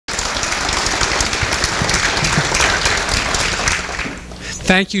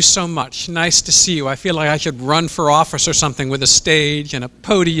Thank you so much. Nice to see you. I feel like I should run for office or something with a stage and a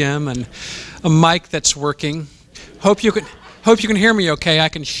podium and a mic that's working. Hope you can hear me okay. I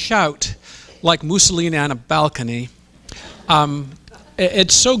can shout like Mussolini on a balcony.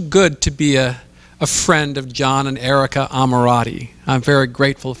 It's so good to be a friend of John and Erica Ammirati. I'm very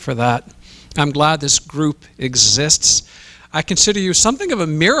grateful for that. I'm glad this group exists. I consider you something of a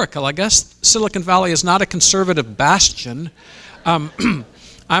miracle. I guess Silicon Valley is not a conservative bastion.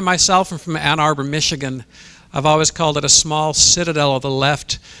 I myself am from Ann Arbor, Michigan. I've always called it a small citadel of the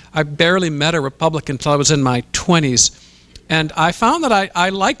left. I barely met a Republican until I was in my 20s. And I found that I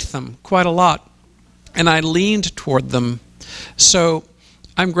liked them quite a lot, and I leaned toward them. So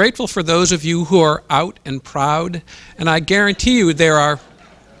I'm grateful for those of you who are out and proud, and I guarantee you there are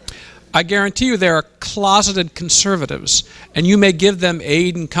closeted conservatives, and you may give them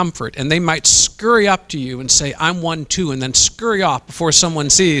aid and comfort, and they might scurry up to you and say, "I'm one too," and then scurry off before someone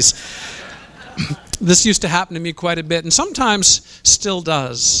sees. This used to happen to me quite a bit, and sometimes still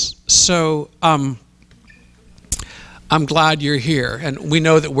does. So I'm glad you're here, and we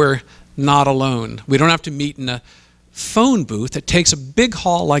know that we're not alone. We don't have to meet in a phone booth. It takes a big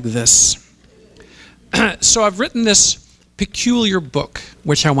hall like this. So I've written this peculiar book,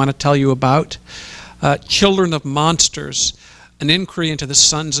 which I want to tell you about, Children of Monsters, an inquiry into the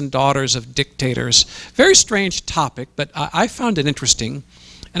sons and daughters of dictators. Very strange topic, but I found it interesting,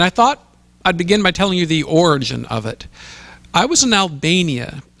 and I thought I'd begin by telling you the origin of it. I was in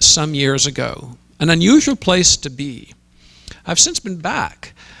Albania some years ago, an unusual place to be. I've since been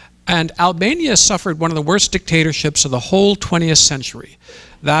back, and Albania suffered one of the worst dictatorships of the whole 20th century,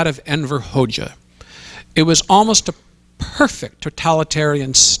 that of Enver Hoxha. It was almost a perfect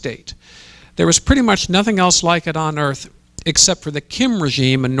totalitarian state. There was pretty much nothing else like it on earth except for the Kim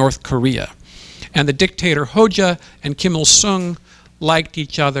regime in North Korea. And the dictator Hoxha and Kim Il-sung liked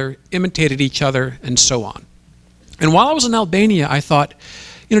each other, imitated each other, and so on. And while I was in Albania, I thought,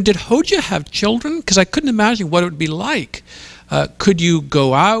 did Hoxha have children? Because I couldn't imagine what it would be like. Could you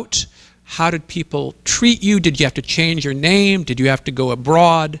go out? How did people treat you? Did you have to change your name? Did you have to go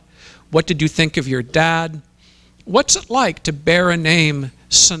abroad? What did you think of your dad? What's it like to bear a name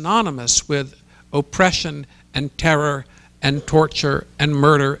synonymous with oppression and terror and torture and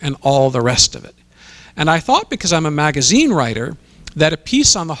murder and all the rest of it? And I thought, because I'm a magazine writer, that a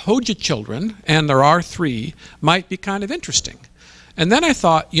piece on the Hoxha children, and there are 3, might be kind of interesting. And then I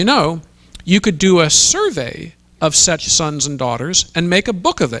thought, you could do a survey of such sons and daughters and make a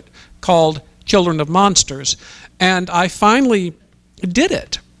book of it called Children of Monsters. And I finally did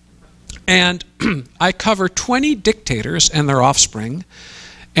it. And I cover 20 dictators and their offspring,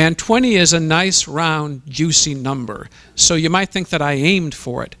 and 20 is a nice, round, juicy number. So you might think that I aimed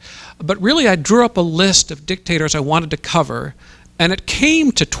for it. But really, I drew up a list of dictators I wanted to cover, and it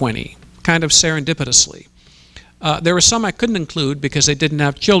came to 20, kind of serendipitously. There were some I couldn't include because they didn't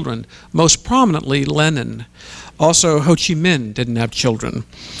have children, most prominently Lenin. Also, Ho Chi Minh didn't have children.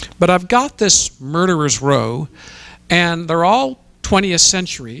 But I've got this murderer's row, and they're all 20th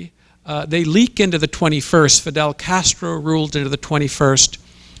century. They leak into the 21st. Fidel Castro ruled into the 21st.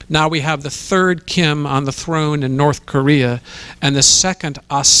 Now we have the 3rd Kim on the throne in North Korea and the 2nd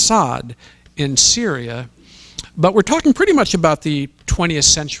Assad in Syria. But we're talking pretty much about the 20th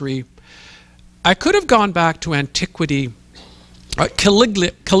century. I could have gone back to antiquity.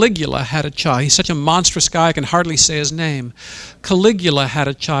 Caligula had a child. He's such a monstrous guy I can hardly say his name. Caligula had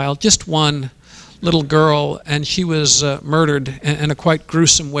a child, just one little girl, and she was murdered in a quite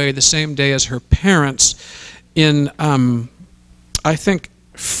gruesome way the same day as her parents in, I think,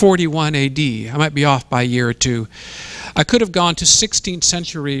 41 AD. I might be off by a year or two. I could have gone to 16th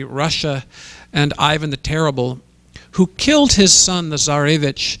century Russia and Ivan the Terrible, who killed his son, the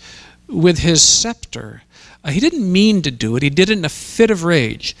Tsarevich, with his scepter. He didn't mean to do it. He did it in a fit of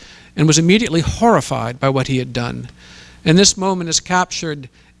rage and was immediately horrified by what he had done. And this moment is captured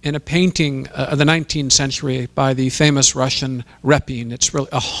in a painting of the 19th century by the famous Russian Repin. It's really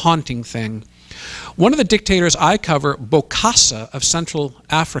a haunting thing. One of the dictators I cover, Bokassa of Central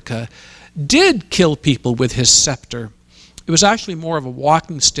Africa, did kill people with his scepter. It was actually more of a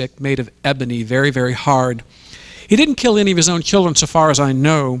walking stick made of ebony, very, very hard. He didn't kill any of his own children so far as I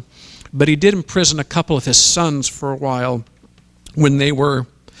know, but he did imprison a couple of his sons for a while when they were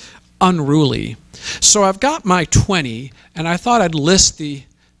unruly. So I've got my 20, and I thought I'd list the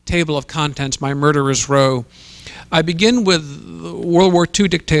table of contents, my murderer's row. I begin with World War II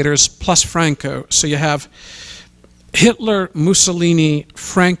dictators plus Franco. So you have Hitler, Mussolini,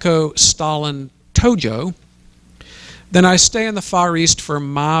 Franco, Stalin, Tojo. Then I stay in the Far East for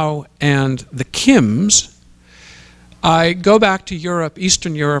Mao and the Kims. I go back to Europe,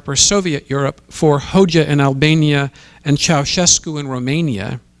 Eastern Europe or Soviet Europe for Hoxha in Albania and Ceausescu in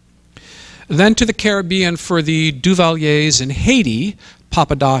Romania. Then to the Caribbean for the Duvaliers in Haiti,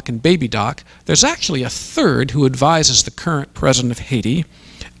 Papa Doc and Baby Doc. There's actually a third who advises the current president of Haiti,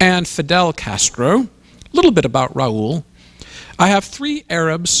 and Fidel Castro. A little bit about Raoul. I have 3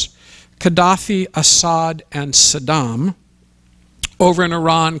 Arabs, Gaddafi, Assad, and Saddam. Over in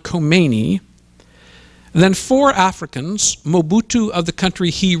Iran, Khomeini. Then 4 Africans, Mobutu of the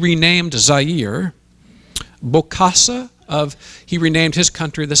country he renamed Zaire, Bokassa he renamed his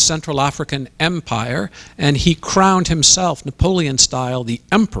country the Central African Empire, and he crowned himself, Napoleon style, the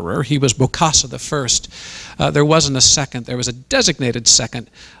emperor. He was Bokassa the First. There wasn't a second. There was a designated second,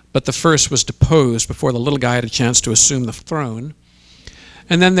 but the first was deposed before the little guy had a chance to assume the throne.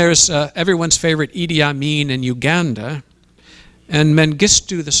 And then there's everyone's favorite Idi Amin in Uganda, and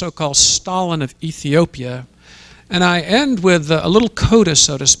Mengistu, the so-called Stalin of Ethiopia. And I end with a little coda,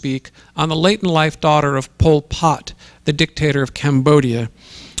 so to speak, on the late-in-life daughter of Pol Pot, the dictator of Cambodia.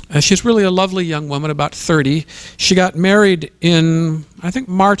 She's really a lovely young woman, about 30. She got married in, I think,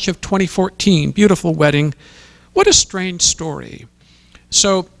 March of 2014. Beautiful wedding. What a strange story.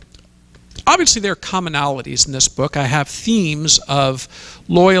 So, obviously there are commonalities in this book. I have themes of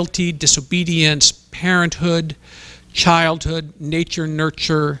loyalty, disobedience, parenthood, childhood, nature,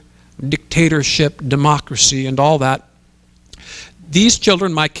 nurture, dictatorship, democracy, and all that. These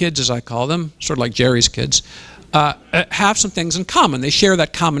children, my kids as I call them, sort of like Jerry's kids, have some things in common. They share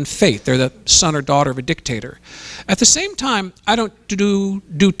that common faith. They're the son or daughter of a dictator. At the same time, I don't do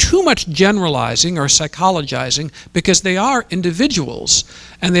too much generalizing or psychologizing, because they are individuals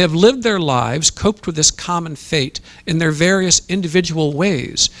and they have lived their lives, coped with this common fate in their various individual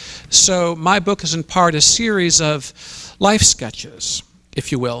ways. So my book is in part a series of life sketches,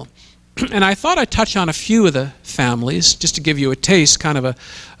 if you will. And I thought I'd touch on a few of the families, just to give you a taste, kind of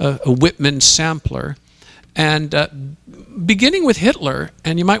a Whitman sampler. And beginning with Hitler,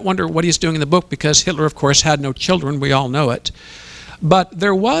 and you might wonder what he's doing in the book, because Hitler, of course, had no children. We all know it. But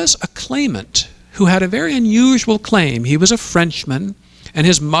there was a claimant who had a very unusual claim. He was a Frenchman, and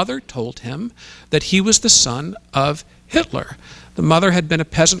his mother told him that he was the son of Hitler. The mother had been a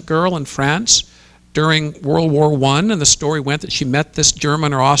peasant girl in France during World War I, and the story went that she met this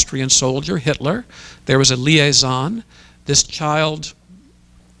German or Austrian soldier, Hitler. There was a liaison. This child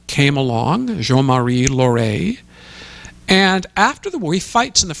came along, Jean-Marie Laurey, and after the war, he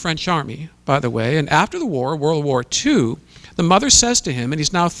fights in the French army, by the way, and after the war, World War II, the mother says to him, and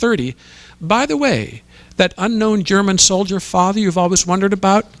he's now 30, by the way, that unknown German soldier father you've always wondered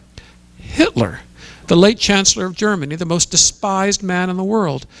about, Hitler, the late Chancellor of Germany, the most despised man in the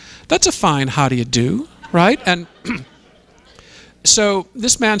world. That's a fine how do you do, right? And so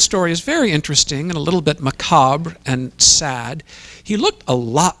this man's story is very interesting and a little bit macabre and sad. He looked a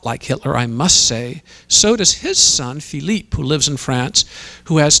lot like Hitler, I must say. So does his son, Philippe, who lives in France,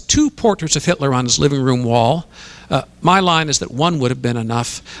 who has 2 portraits of Hitler on his living room wall. My line is that 1 would have been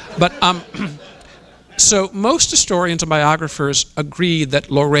enough. But so most historians and biographers agree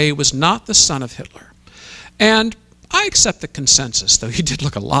that Laurey was not the son of Hitler. And I accept the consensus, though he did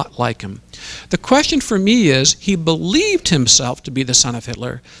look a lot like him. The question for me is, he believed himself to be the son of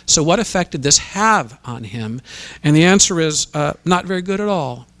Hitler, so what effect did this have on him? And the answer is not very good at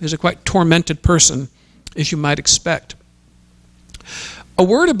all. He's a quite tormented person, as you might expect. A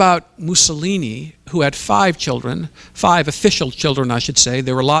word about Mussolini, who had 5 children, 5 official children, I should say.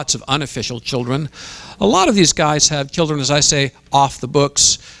 There were lots of unofficial children. A lot of these guys have children, as I say, off the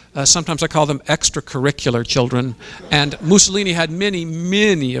books. Sometimes I call them extracurricular children, and Mussolini had many,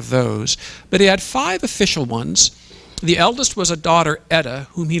 many of those. But he had 5 official ones. The eldest was a daughter, Etta,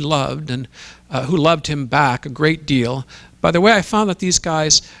 whom he loved, and who loved him back a great deal. By the way, I found that these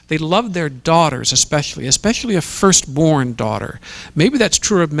guys, they loved their daughters especially a firstborn daughter. Maybe that's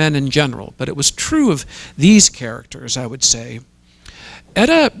true of men in general, but it was true of these characters, I would say.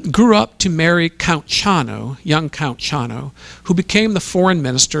 Etta grew up to marry Count Chano, young Count Chano, who became the foreign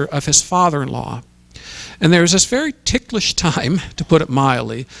minister of his father-in-law. And there was this very ticklish time, to put it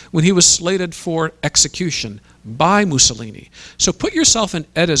mildly, when he was slated for execution by Mussolini. So put yourself in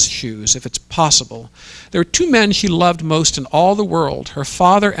Etta's shoes, if it's possible. There were 2 men she loved most in all the world, her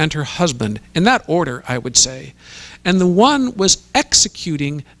father and her husband, in that order, I would say. And the one was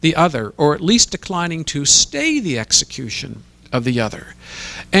executing the other, or at least declining to stay the execution of the other.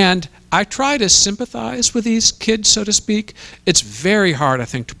 And I try to sympathize with these kids, so to speak. It's very hard, I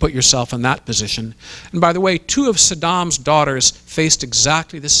think, to put yourself in that position. And by the way, 2 of Saddam's daughters faced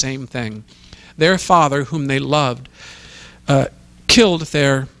exactly the same thing. Their father, whom they loved, killed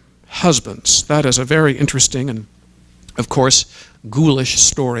their husbands. That is a very interesting and of course, ghoulish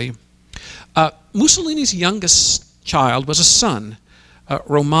story. Mussolini's youngest child was a son,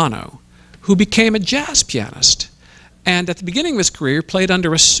 Romano, who became a jazz pianist. And at the beginning of his career, played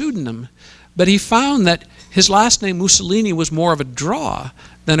under a pseudonym. But he found that his last name, Mussolini, was more of a draw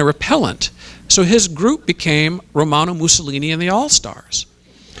than a repellent. So his group became Romano Mussolini and the All-Stars.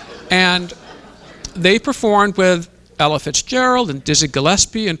 And they performed with Ella Fitzgerald and Dizzy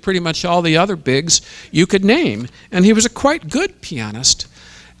Gillespie and pretty much all the other bigs you could name. And he was a quite good pianist.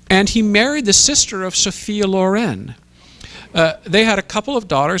 And he married the sister of Sophia Loren. They had a couple of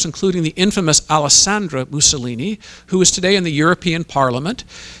daughters, including the infamous Alessandra Mussolini, who is today in the European Parliament.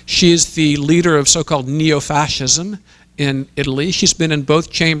 She is the leader of so-called neo-fascism in Italy. She's been in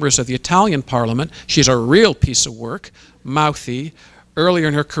both chambers of the Italian Parliament. She's a real piece of work, mouthy. Earlier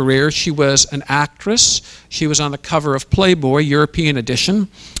in her career, she was an actress. She was on the cover of Playboy, European edition.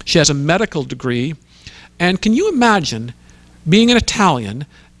 She has a medical degree. And can you imagine being an Italian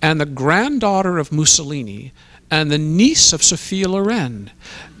and the granddaughter of Mussolini and the niece of Sophia Loren?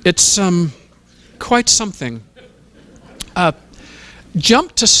 It's quite something.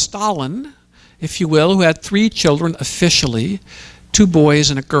 Jump to Stalin, if you will, who had 3 children officially, 2 boys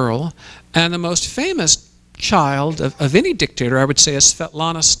and a girl. And the most famous child of any dictator, I would say, is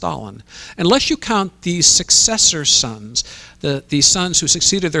Svetlana Stalin. Unless you count these successor sons, the sons who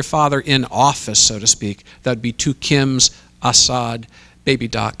succeeded their father in office, so to speak. That would be 2 Kims, Assad, Baby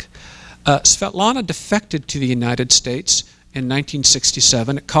Doc. Svetlana defected to the United States in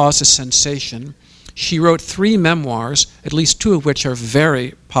 1967. It caused a sensation. She wrote 3 memoirs, at least 2 of which are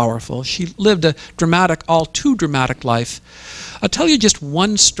very powerful. She lived a dramatic, all too dramatic life. I'll tell you just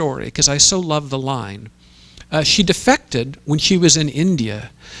one story, because I so love the line. She defected when she was in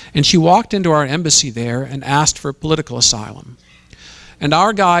India, and she walked into our embassy there and asked for political asylum. And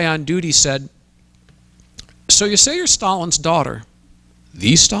our guy on duty said, "So you say you're Stalin's daughter.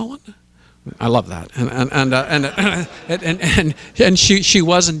 The Stalin?" I love that. And she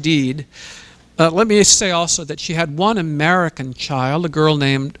was indeed. Let me say also that she had one American child, a girl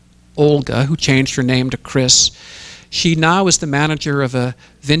named Olga, who changed her name to Chris. She now is the manager of a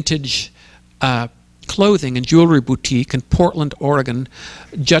vintage clothing and jewelry boutique in Portland, Oregon.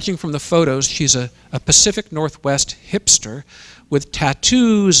 Judging from the photos, she's a Pacific Northwest hipster with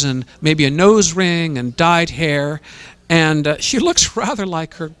tattoos and maybe a nose ring and dyed hair. And she looks rather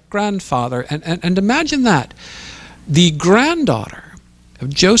like her grandfather. And imagine that. The granddaughter of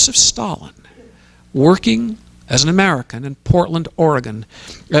Joseph Stalin working as an American in Portland, Oregon.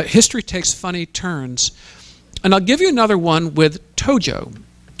 History takes funny turns. And I'll give you another one with Tojo,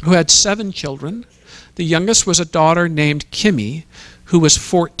 who had 7 children. The youngest was a daughter named Kimmy, who was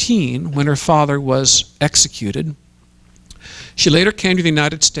 14 when her father was executed. She later came to the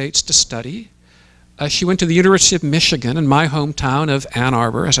United States to study. She went to the University of Michigan in my hometown of Ann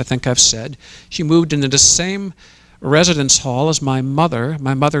Arbor, as I think I've said. She moved into the same residence hall as my mother.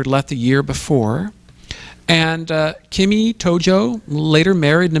 My mother left the year before. And Kimmy Tojo later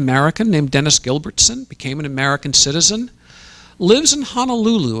married an American named Dennis Gilbertson, became an American citizen, lives in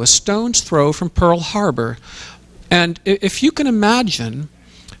Honolulu, a stone's throw from Pearl Harbor. And if you can imagine,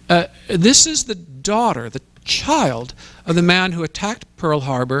 this is the daughter, the child of the man who attacked Pearl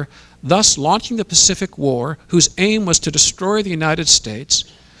Harbor, thus launching the Pacific War, whose aim was to destroy the United States.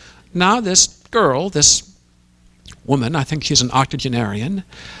 Now this girl, this woman, I think she's an octogenarian,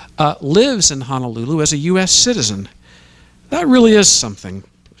 lives in Honolulu as a U.S. citizen. That really is something.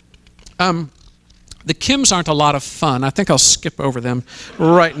 The Kims aren't a lot of fun. I think I'll skip over them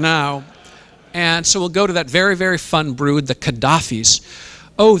right now. And so we'll go to that very, very fun brood, the Gaddafis.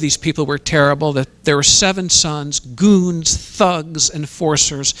 Oh, these people were terrible. There were 7 sons, goons, thugs,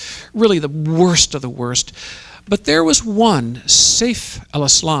 enforcers, really the worst of the worst. But there was one, Saif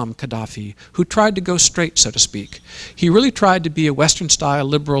al-Islam Gaddafi, who tried to go straight, so to speak. He really tried to be a Western-style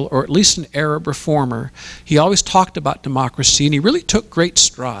liberal, or at least an Arab reformer. He always talked about democracy, and he really took great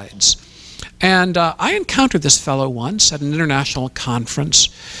strides. And I encountered this fellow once at an international conference,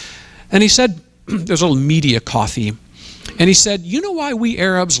 and he said, there's a little media coffee, and he said, "You know why we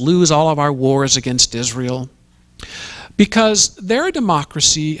Arabs lose all of our wars against Israel? Because they're a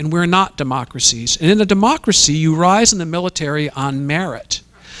democracy and we're not democracies. And in a democracy, you rise in the military on merit.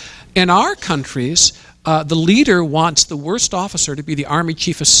 In our countries, the leader wants the worst officer to be the Army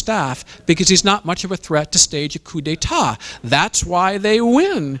Chief of Staff because he's not much of a threat to stage a coup d'etat. That's why they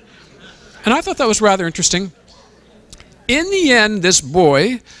win." And I thought that was rather interesting. In the end, this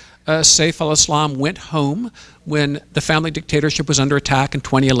boy, Saif al-Islam, went home when the family dictatorship was under attack in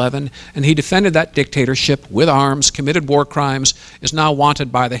 2011, and he defended that dictatorship with arms, committed war crimes, is now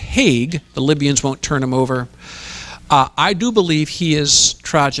wanted by The Hague. The Libyans won't turn him over. I do believe he is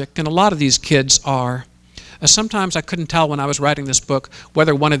tragic, and a lot of these kids are. Sometimes I couldn't tell when I was writing this book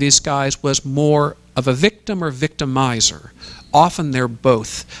whether one of these guys was more of a victim or victimizer. Often they're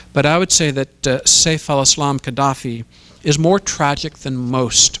both. But I would say that Saif al-Islam Gaddafi is more tragic than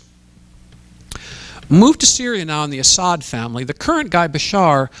most. Moved to Syria now in the Assad family, the current guy,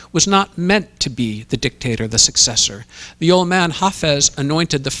 Bashar, was not meant to be the dictator, the successor. The old man, Hafez,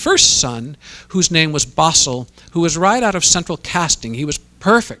 anointed the first son, whose name was Basil, who was right out of central casting. He was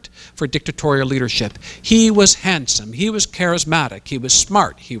perfect for dictatorial leadership. He was handsome, he was charismatic, he was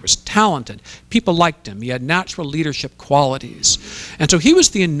smart, he was talented. People liked him. He had natural leadership qualities. And so he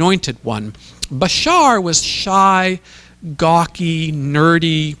was the anointed one. Bashar was shy, gawky,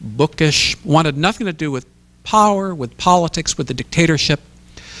 nerdy, bookish, wanted nothing to do with power, with politics, with the dictatorship.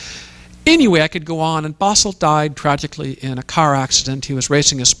 Anyway, I could go on, and Basil died tragically in a car accident. He was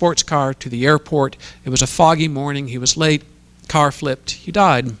racing a sports car to the airport. It was a foggy morning. He was late. Car flipped. He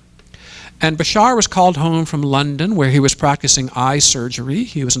died. And Bashar was called home from London, where he was practicing eye surgery.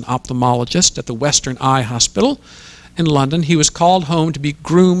 He was an ophthalmologist at the Western Eye Hospital in London. He was called home to be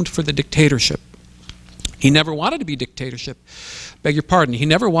groomed for the dictatorship. He never wanted to be dictatorship. Beg your pardon. He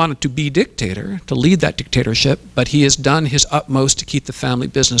never wanted to be dictator, to lead that dictatorship, but he has done his utmost to keep the family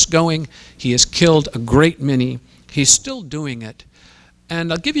business going. He has killed a great many. He's still doing it.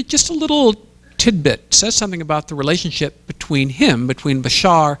 And I'll give you just a little tidbit. It says something about the relationship between him, between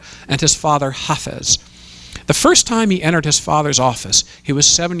Bashar and his father Hafez. The first time he entered his father's office, he was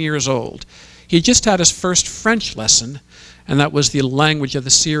 7 years old. He had just had his first French lesson, and that was the language of the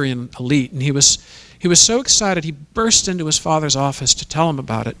Syrian elite. And he was so excited, he burst into his father's office to tell him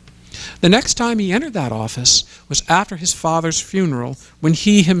about it. The next time he entered that office was after his father's funeral, when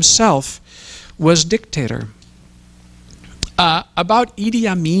he himself was dictator. About Idi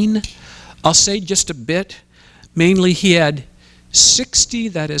Amin, I'll say just a bit. Mainly he had 60,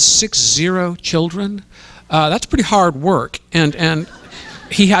 that is 60 children. That's pretty hard work. And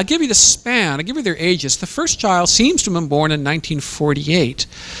I'll give you the span, I'll give you their ages. The first child seems to have been born in 1948.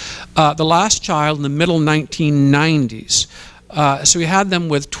 The last child in the middle 1990s. So he had them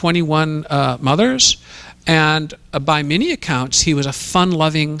with 21 mothers. And by many accounts, he was a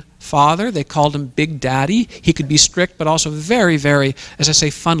fun-loving father. They called him Big Daddy. He could be strict, but also very, very, as I say,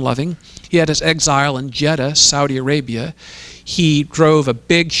 fun-loving. He had his exile in Jeddah, Saudi Arabia. He drove a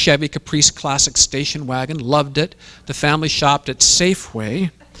big Chevy Caprice Classic station wagon, loved it. The family shopped at Safeway.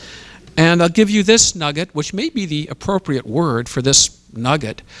 And I'll give you this nugget, which may be the appropriate word for this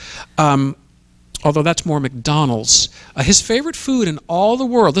nugget, although that's more McDonald's. His favorite food in all the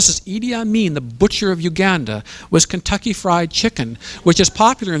world, this is Idi Amin, the butcher of Uganda, was Kentucky Fried Chicken, which is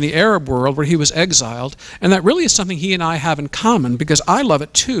popular in the Arab world where he was exiled. And that really is something he and I have in common, because I love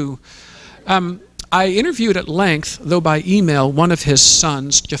it too. I interviewed at length, though by email, one of his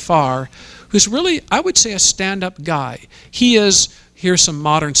sons, Jafar, who's really, I would say, a stand-up guy. He is, here's some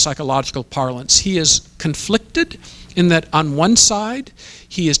modern psychological parlance, he is conflicted in that on one side,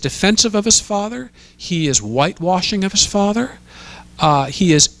 he is defensive of his father, he is whitewashing of his father,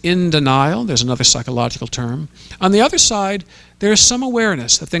 he is in denial, there's another psychological term. On the other side, there is some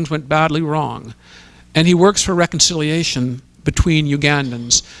awareness that things went badly wrong, and he works for reconciliation between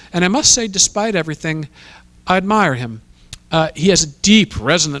Ugandans. And I must say, despite everything, I admire him. He has a deep,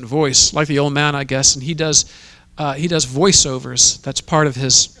 resonant voice, like the old man, I guess, and he does voiceovers. That's part of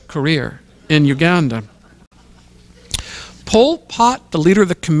his career in Uganda. Pol Pot, the leader of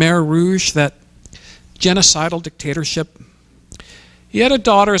the Khmer Rouge, that genocidal dictatorship, he had a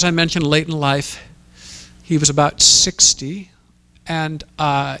daughter, as I mentioned, late in life. He was about 60. And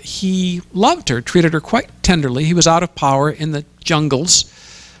he loved her, treated her quite tenderly. He was out of power in the jungles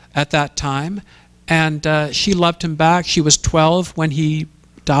at that time. And she loved him back. She was 12 when he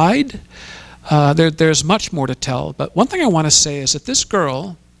died. There's much more to tell. But one thing I want to say is that this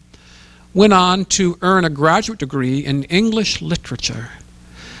girl went on to earn a graduate degree in English literature.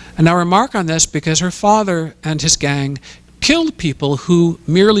 And I remark on this because her father and his gang killed people who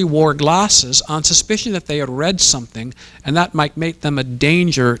merely wore glasses on suspicion that they had read something, and that might make them a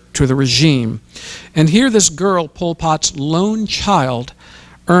danger to the regime. And here this girl, Pol Pot's lone child,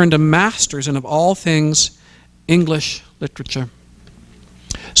 earned a master's in, of all things, English literature.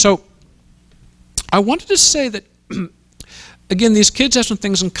 So I wanted to say that, again, these kids have some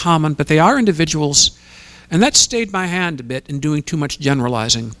things in common, but they are individuals, and that stayed my hand a bit in doing too much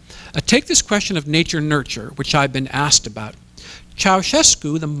generalizing. Take this question of nature-nurture, which I've been asked about.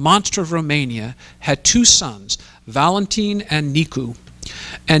 Ceausescu, the monster of Romania, had two sons, Valentin and Nicu.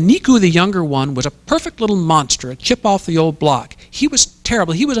 And Niku, the younger one, was a perfect little monster, a chip off the old block. He was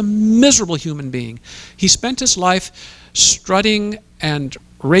terrible. He was a miserable human being. He spent his life strutting and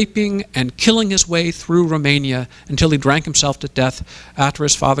raping and killing his way through Romania until he drank himself to death after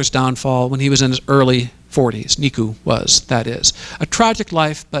his father's downfall when he was in his early 40s. Niku was, that is. A tragic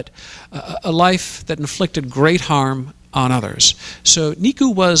life, but a life that inflicted great harm on others. So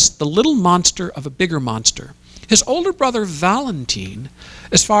Niku was the little monster of a bigger monster. His older brother, Valentin,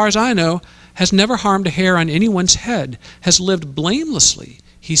 as far as I know, has never harmed a hair on anyone's head, has lived blamelessly.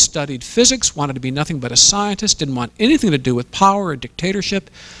 He studied physics, wanted to be nothing but a scientist, didn't want anything to do with power or dictatorship.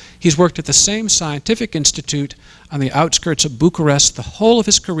 He's worked at the same scientific institute on the outskirts of Bucharest the whole of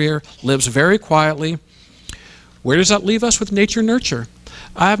his career, lives very quietly. Where does that leave us with nature nurture?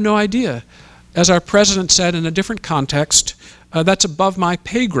 I have no idea. As our president said in a different context, that's above my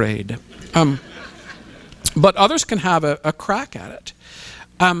pay grade. But others can have a crack at it.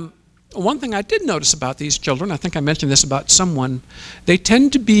 One thing I did notice about these children, I think I mentioned this about someone, they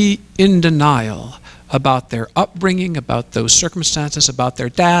tend to be in denial about their upbringing, about those circumstances, about their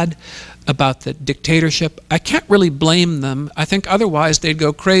dad, about the dictatorship. I can't really blame them. I think otherwise they'd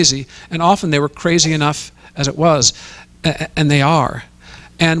go crazy, and often they were crazy enough as it was, and they are.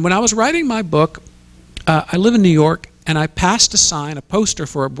 And when I was writing my book, I live in New York, and I passed a sign, a poster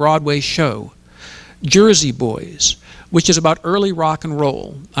for a Broadway show, Jersey Boys, which is about early rock and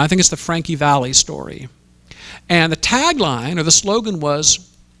roll. I think it's the Frankie Valli story. And the tagline, or the slogan was,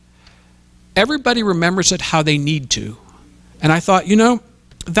 everybody remembers it how they need to. And I thought, you know,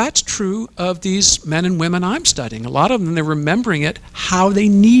 that's true of these men and women I'm studying. A lot of them, they're remembering it how they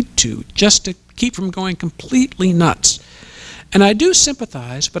need to, just to keep from going completely nuts. And I do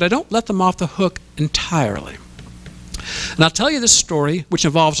sympathize, but I don't let them off the hook entirely. And I'll tell you this story, which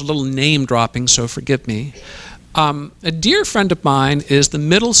involves a little name dropping, so forgive me. A dear friend of mine is the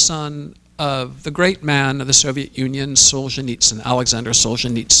middle son of the great man of the Soviet Union, Solzhenitsyn, Alexander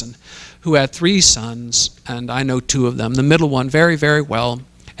Solzhenitsyn, who had 3 sons, and I know 2 of them, the middle one very, very well.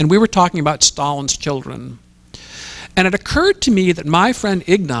 And we were talking about Stalin's children. And it occurred to me that my friend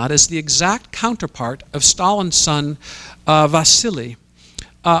Ignat is the exact counterpart of Stalin's son, Vasily.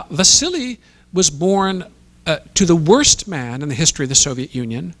 Vasily was born to the worst man in the history of the Soviet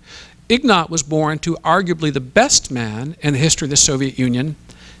Union. Ignat was born to arguably the best man in the history of the Soviet Union.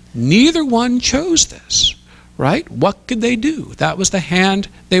 Neither one chose this, right? What could they do? That was the hand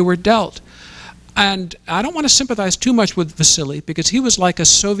they were dealt. And I don't want to sympathize too much with Vasily because he was like a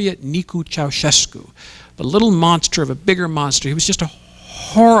Soviet Niku Ceausescu, the little monster of a bigger monster. He was just a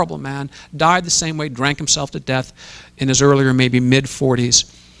horrible man, died the same way, drank himself to death in his earlier, maybe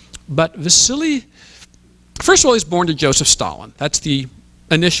mid-40s. But Vasily, first of all, he's born to Joseph Stalin. That's the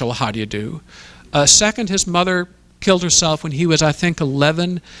initial how do you do. Second, his mother killed herself when he was, I think,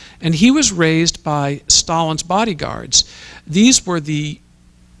 11, and he was raised by Stalin's bodyguards. These were the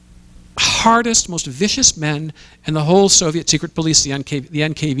hardest, most vicious men in the whole Soviet secret police, the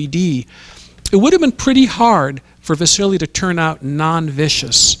NKVD. It would have been pretty hard for Vasily to turn out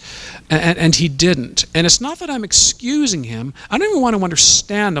non-vicious, and he didn't. And it's not that I'm excusing him. I don't even want to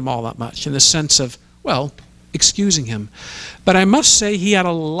understand him all that much in the sense of, well, excusing him. But I must say he had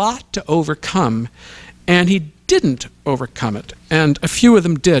a lot to overcome, and he didn't overcome it, and a few of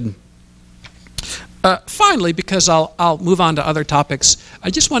them did. Finally, because I'll move on to other topics, I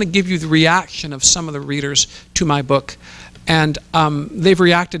just want to give you the reaction of some of the readers to my book. And they've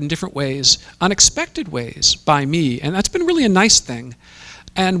reacted in different ways, unexpected ways by me, and that's been really a nice thing.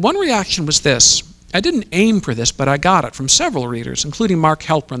 And one reaction was this. I didn't aim for this, but I got it from several readers, including Mark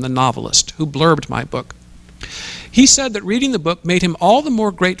Helprin, the novelist, who blurbed my book. He said that reading the book made him all the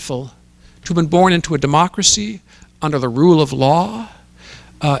more grateful to have been born into a democracy under the rule of law,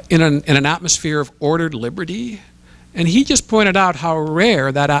 in an atmosphere of ordered liberty. And he just pointed out how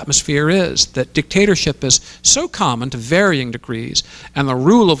rare that atmosphere is, that dictatorship is so common to varying degrees, and the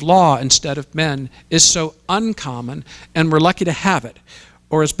rule of law instead of men is so uncommon, and we're lucky to have it.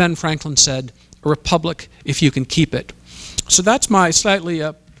 Or as Ben Franklin said, a republic if you can keep it. So that's my slightly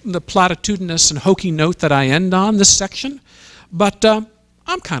the platitudinous and hokey note that I end on this section. But I'm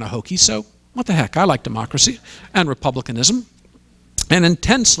kind of hokey, so what the heck? I like democracy and republicanism, and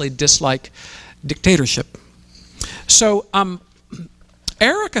intensely dislike dictatorship. So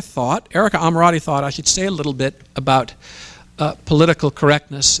Erica Amirati thought I should say a little bit about political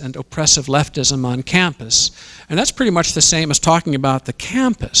correctness and oppressive leftism on campus. And that's pretty much the same as talking about the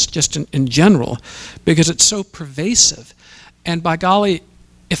campus, just in general, because it's so pervasive. And by golly,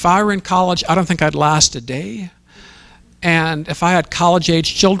 if I were in college, I don't think I'd last a day. And if I had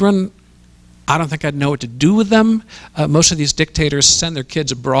college-age children, I don't think I'd know what to do with them. Most of these dictators send their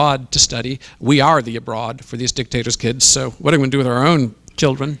kids abroad to study. We are the abroad for these dictators' kids, so what are we going to do with our own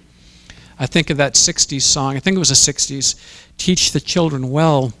children? I think of that 60s song, I think it was the 60s, Teach the Children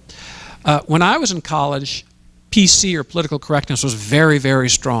Well. When I was in college, PC, or political correctness, was very, very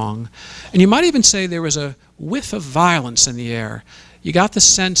strong. And you might even say there was a whiff of violence in the air. You got the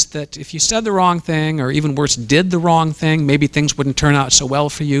sense that if you said the wrong thing, or even worse, did the wrong thing, maybe things wouldn't turn out so well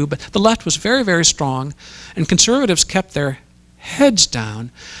for you. But the left was very, very strong, and conservatives kept their heads down.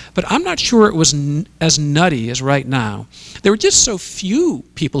 But I'm not sure it was as nutty as right now. There were just so few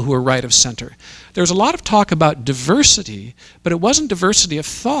people who were right of center. There was a lot of talk about diversity, but it wasn't diversity of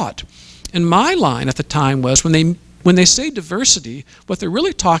thought. And my line at the time was, when they say diversity, what they're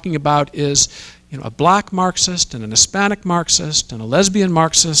really talking about is, a black Marxist and an Hispanic Marxist and a lesbian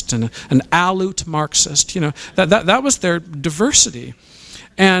Marxist and an Aleut Marxist. That was their diversity.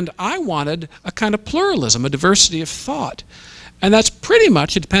 And I wanted a kind of pluralism, a diversity of thought. And that's pretty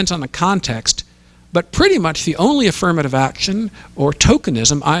much, it depends on the context, but pretty much the only affirmative action or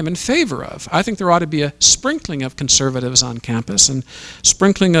tokenism I'm in favor of. I think there ought to be a sprinkling of conservatives on campus and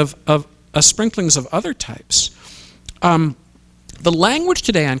sprinklings of other types. The language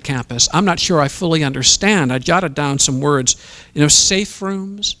today on campus, I'm not sure I fully understand. I jotted down some words, safe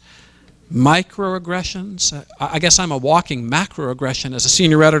rooms, microaggressions. I guess I'm a walking macroaggression as a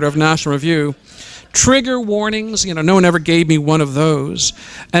senior editor of National Review. Trigger warnings, no one ever gave me one of those.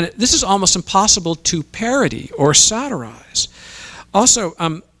 And this is almost impossible to parody or satirize. Also,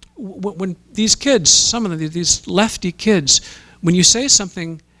 when these kids, some of these lefty kids, when you say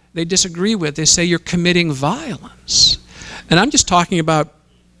something they disagree with, they say you're committing violence. And I'm just talking about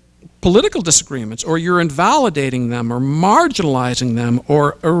political disagreements, or you're invalidating them, or marginalizing them,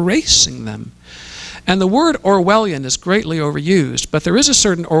 or erasing them. And the word Orwellian is greatly overused, but there is a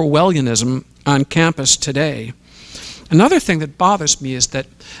certain Orwellianism on campus today. Another thing that bothers me is that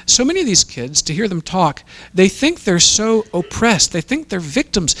so many of these kids, to hear them talk, they think they're so oppressed. They think they're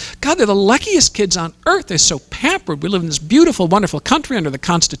victims. God, they're the luckiest kids on earth. They're so pampered. We live in this beautiful, wonderful country under the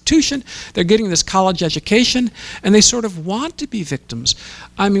Constitution. They're getting this college education, and they sort of want to be victims.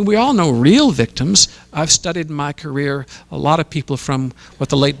 I mean, we all know real victims. I've studied in my career a lot of people from what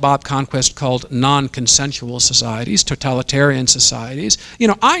the late Bob Conquest called non-consensual societies, totalitarian societies.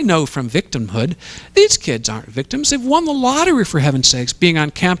 I know from victimhood, these kids aren't victims. They've won the lottery, for heaven's sakes, being on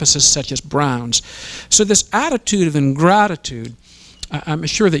campuses such as Brown's. So this attitude of ingratitude, I'm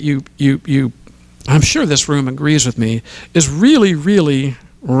sure that I'm sure this room agrees with me, is really, really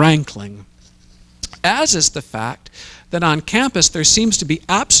rankling. As is the fact that on campus there seems to be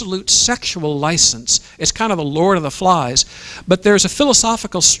absolute sexual license. It's kind of the Lord of the Flies, but there's a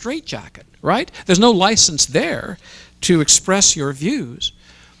philosophical straitjacket, right? There's no license there to express your views.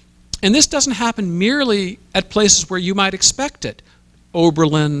 And this doesn't happen merely at places where you might expect it.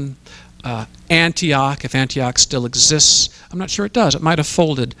 Oberlin, Antioch, if Antioch still exists. I'm not sure it does. It might have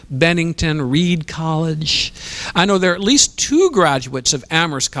folded. Bennington, Reed College. I know there are at least 2 graduates of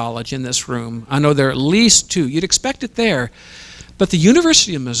Amherst College in this room. I know there are at least 2. You'd expect it there. But the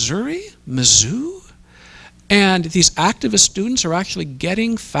University of Missouri, Mizzou, and these activist students are actually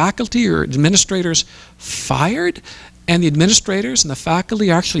getting faculty or administrators fired, and the administrators and the faculty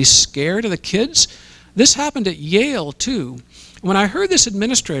are actually scared of the kids. This happened at Yale, too. When I heard this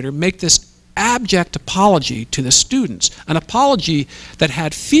administrator make this abject apology to the students, an apology that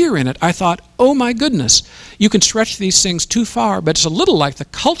had fear in it, I thought, oh my goodness, you can stretch these things too far, but it's a little like the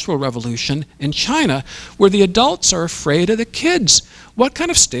Cultural Revolution in China, where the adults are afraid of the kids. What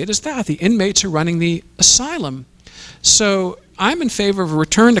kind of state is that? The inmates are running the asylum. So I'm in favor of a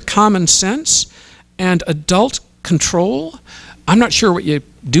return to common sense and adult control. I'm not sure what you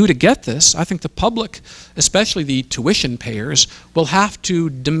do to get this. I think the public, especially the tuition payers, will have to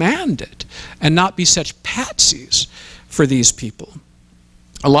demand it and not be such patsies for these people.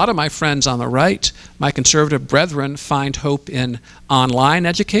 A lot of my friends on the right, my conservative brethren, find hope in online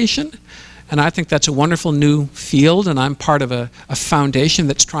education, and I think that's a wonderful new field, and I'm part of a foundation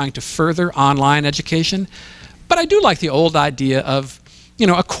that's trying to further online education. But I do like the old idea of,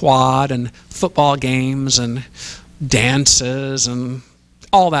 a quad and football games and dances and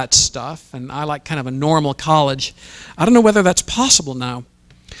all that stuff, and I like kind of a normal college. I don't know whether that's possible now.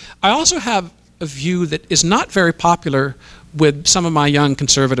 I also have a view that is not very popular with some of my young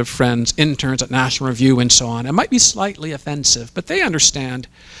conservative friends, interns at National Review and so on. It might be slightly offensive, but they understand.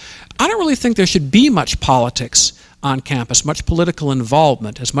 I don't really think there should be much politics on campus, much political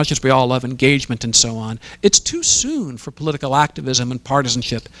involvement, as much as we all love engagement and so on. It's too soon for political activism and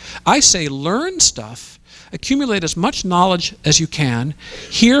partisanship. I say learn stuff, accumulate as much knowledge as you can,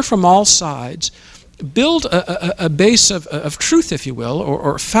 hear from all sides, build a base of truth, if you will,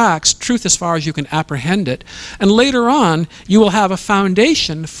 or facts, truth as far as you can apprehend it, and later on you will have a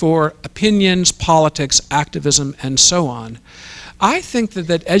foundation for opinions, politics, activism, and so on. I think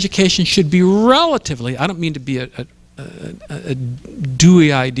that education should be relatively, I don't mean to be a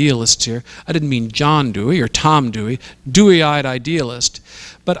Dewey idealist here. I didn't mean John Dewey or Tom Dewey, Dewey-eyed idealist.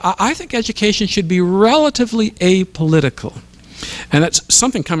 But I think education should be relatively apolitical. And that's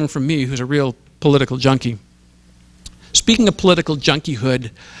something coming from me, who's a real political junkie. Speaking of political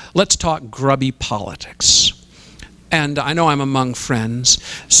junkiehood, let's talk grubby politics. And I know I'm among friends,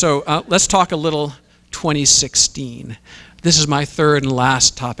 so let's talk a little 2016. This is my third and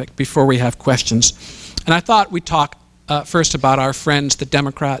last topic before we have questions. And I thought we'd talk first about our friends, the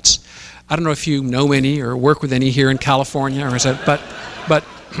Democrats. I don't know if you know any or work with any here in California, or is it, but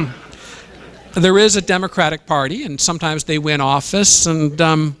there is a Democratic Party, and sometimes they win office,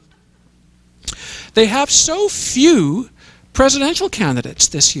 and they have so few presidential candidates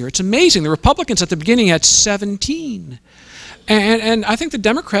this year. It's amazing. The Republicans at the beginning had 17, and I think the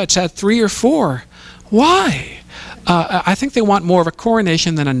Democrats had 3 or 4. Why? I think they want more of a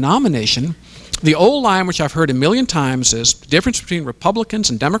coronation than a nomination. The old line, which I've heard a million times, is the difference between Republicans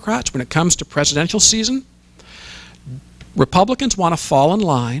and Democrats when it comes to presidential season. Republicans want to fall in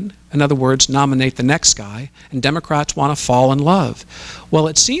line, in other words, nominate the next guy, and Democrats want to fall in love. Well,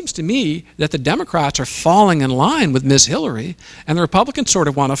 it seems to me that the Democrats are falling in line with Ms. Hillary, and the Republicans sort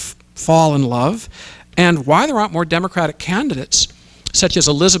of want to fall in love. And why there aren't more Democratic candidates, such as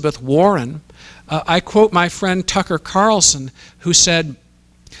Elizabeth Warren, I quote my friend Tucker Carlson, who said,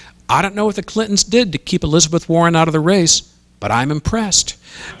 "I don't know what the Clintons did to keep Elizabeth Warren out of the race, but I'm impressed."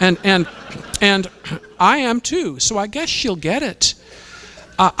 And I am too, so I guess she'll get it.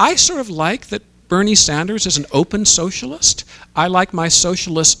 I sort of like that Bernie Sanders is an open socialist. I like my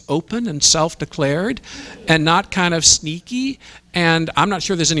socialists open and self-declared and not kind of sneaky. And I'm not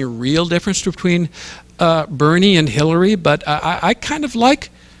sure there's any real difference between Bernie and Hillary, but I kind of like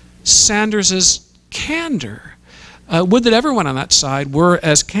Sanders's candor. Would that everyone on that side were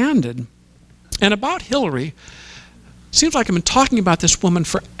as candid. And about Hillary, seems like I've been talking about this woman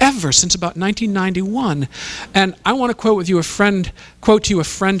forever, since about 1991. And I want to quote to you a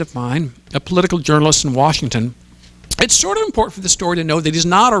friend of mine, a political journalist in Washington. It's sort of important for the story to know that he's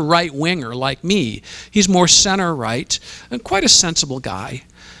not a right-winger like me. He's more center-right and quite a sensible guy.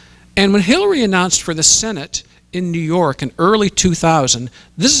 And when Hillary announced for the Senate in New York in early 2000,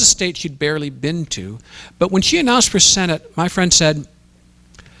 this is a state she'd barely been to, but when she announced for Senate, my friend said,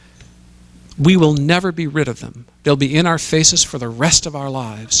 "We will never be rid of them. They'll be in our faces for the rest of our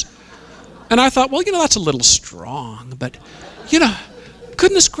lives." And I thought, well, that's a little strong, but,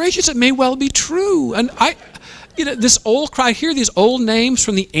 goodness gracious, it may well be true. And this old cry, I hear these old names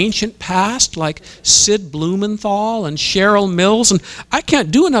from the ancient past, like Sid Blumenthal and Cheryl Mills, and I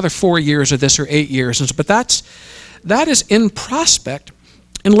can't do another 4 years of this or 8 years, but that is in prospect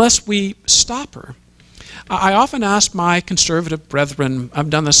unless we stop her. I often ask my conservative brethren, I've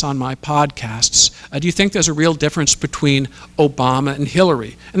done this on my podcasts, do you think there's a real difference between Obama and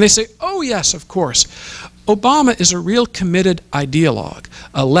Hillary? And they say, oh yes, of course. Obama is a real committed ideologue,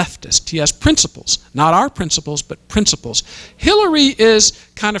 a leftist. He has principles, not our principles, but principles. Hillary is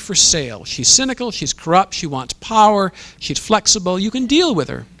kind of for sale. She's cynical, she's corrupt, she wants power, she's flexible, you can deal with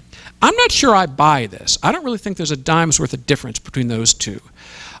her. I'm not sure I buy this. I don't really think there's a dime's worth of difference between those two.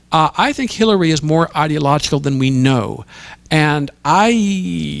 I think Hillary is more ideological than we know. And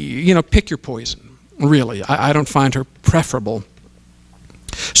pick your poison, really. I don't find her preferable.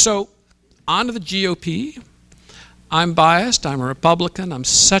 So, on to the GOP. I'm biased, I'm a Republican, I'm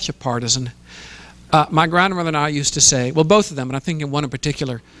such a partisan. My grandmother and I used to say, well, both of them, and I'm thinking one in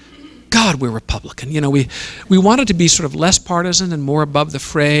particular, God, we're Republican. We wanted to be sort of less partisan and more above the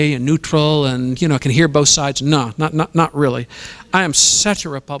fray and neutral and, can hear both sides. No, not really. I am such a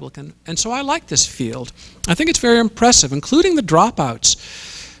Republican, and so I like this field. I think it's very impressive, including the dropouts.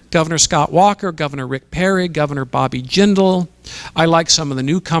 Governor Scott Walker, Governor Rick Perry, Governor Bobby Jindal. I like some of the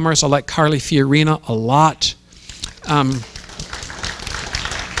newcomers. I like Carly Fiorina a lot.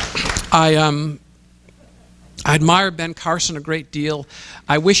 I admire Ben Carson a great deal.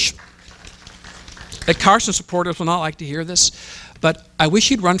 I wish that Carson supporters will not like to hear this, but I wish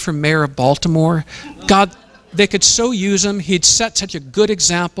he'd run for mayor of Baltimore. God, They could so use him. He'd set such a good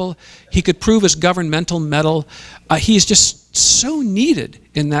example. He could prove his governmental mettle. He's just so needed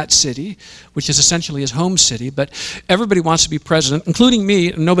in that city, which is essentially his home city. But everybody wants to be president, including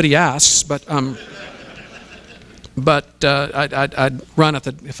me. Nobody asks, but I'd run at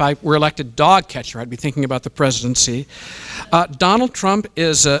the, if I were elected dog catcher, I'd be thinking about the presidency. Donald Trump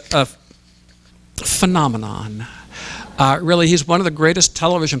is a phenomenon. Really, he's one of the greatest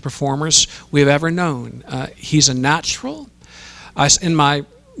television performers we've ever known. He's a natural. In my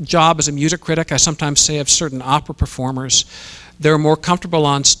job as a music critic, I sometimes say of certain opera performers, they're more comfortable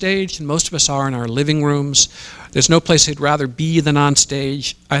on stage than most of us are in our living rooms. There's no place they'd rather be than on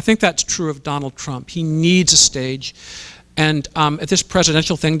stage. I think that's true of Donald Trump. He needs a stage. And if this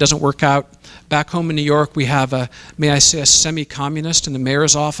presidential thing doesn't work out, back home in New York, we have a, may I say, a semi-communist in the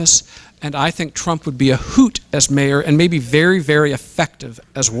mayor's office. And I think Trump would be a hoot as mayor and maybe very, very effective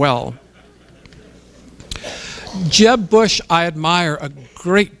as well. Jeb Bush, I admire a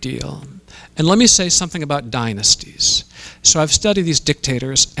great deal. And let me say something about dynasties. So I've studied these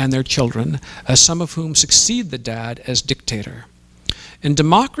dictators and their children, some of whom succeed the dad as dictator. In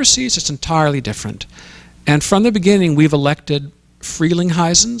democracies, it's entirely different. And from the beginning, we've elected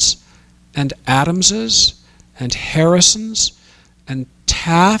Frelinghuysen's and Adamses and Harrisons and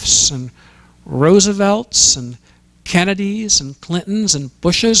Tafts and Roosevelts and Kennedys and Clintons and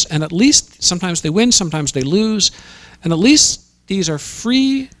Bushes, and at least sometimes they win, sometimes they lose, and at least these are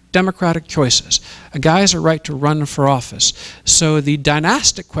free democratic choices. A guy has a right to run for office. So the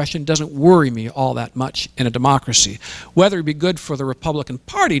dynastic question doesn't worry me all that much in a democracy. Whether it'd be good for the Republican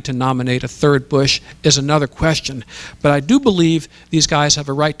Party to nominate a third Bush is another question. But I do believe these guys have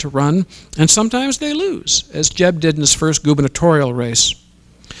a right to run, and sometimes they lose, as Jeb did in his first gubernatorial race.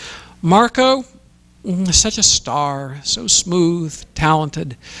 Marco, such a star, so smooth,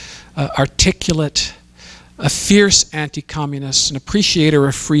 talented, articulate, a fierce anti-communist, an appreciator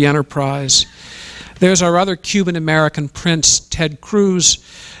of free enterprise. There's our other Cuban-American prince, Ted Cruz,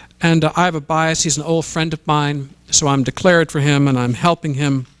 and I have a bias. He's an old friend of mine, so I'm declared for him, and I'm helping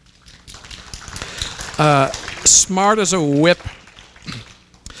him. Smart as a whip.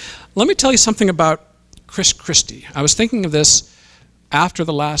 Let me tell you something about Chris Christie. I was thinking of this after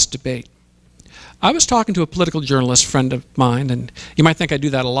the last debate. I was talking to a political journalist friend of mine, and you might think I do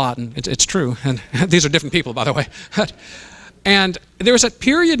that a lot, and it's true, and these are different people, by the way. And there was a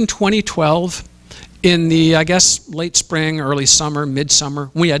period in 2012, in the, I guess, late spring, early summer, midsummer,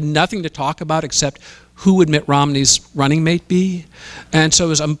 when we had nothing to talk about except who would Mitt Romney's running mate be. And so it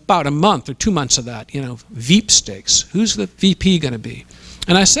was about a month or 2 months of that, you know, Veep stakes. Who's the VP going to be?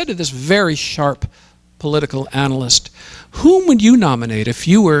 And I said to this very sharp political analyst, whom would you nominate if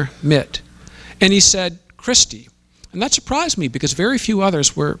you were Mitt? And he said, Christie. And that surprised me because very few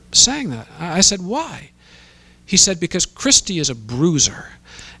others were saying that. I said, why? He said, because Christie is a bruiser,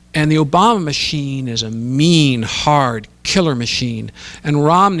 and the Obama machine is a mean, hard, killer machine, and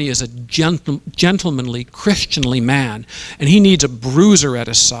Romney is a gentlemanly, Christianly man, and he needs a bruiser at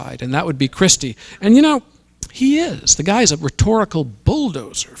his side, and that would be Christie. And you know, he is. The guy's a rhetorical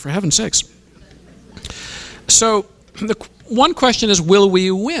bulldozer, for heaven's sakes. So the one question is, will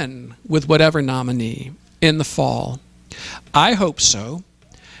we win with whatever nominee in the fall? I hope so.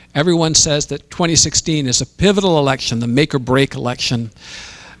 Everyone says that 2016 is a pivotal election, the make or break election.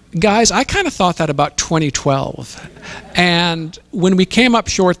 Guys, I kind of thought that about 2012. And when we came up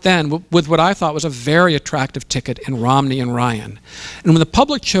short then with what I thought was a very attractive ticket in Romney and Ryan, and when the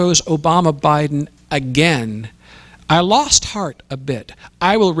public chose Obama-Biden again, I lost heart a bit.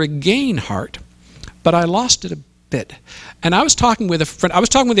 I will regain heart, but I lost it a bit. And I was talking with a friend, I was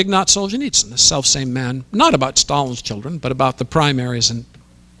talking with Ignat Solzhenitsyn, the self-same man, not about Stalin's children, but about the primaries and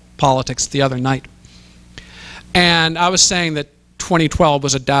politics the other night. And I was saying that 2012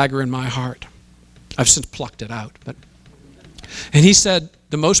 was a dagger in my heart. I've since plucked it out. And he said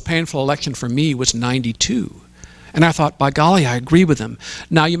the most painful election for me was '92. And I thought, by golly, I agree with him.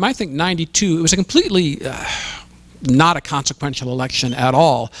 Now, you might think '92, it was a completely not a consequential election at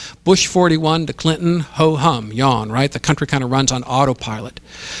all. Bush 41 to Clinton, ho-hum, yawn, right? The country kind of runs on autopilot.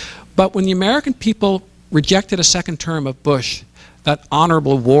 But when the American people rejected a second term of Bush, that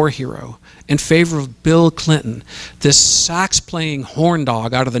honorable war hero, in favor of Bill Clinton, this sax-playing horn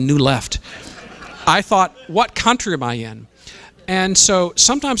dog out of the New Left, I thought, what country am I in? And so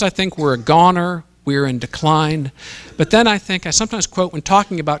sometimes I think we're a goner, we're in decline, but then I think, I sometimes quote when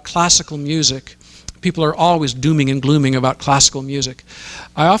talking about classical music, people are always dooming and glooming about classical music.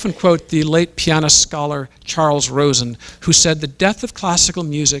 I often quote the late pianist scholar Charles Rosen, who said the death of classical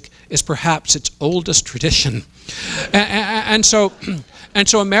music is perhaps its oldest tradition. And so And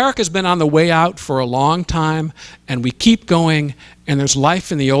so America's been on the way out for a long time, and we keep going, and there's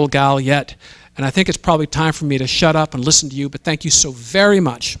life in the old gal yet. And I think it's probably time for me to shut up and listen to you, but thank you so very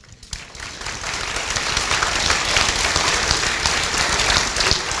much.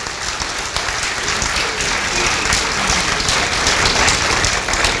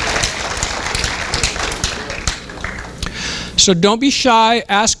 So don't be shy.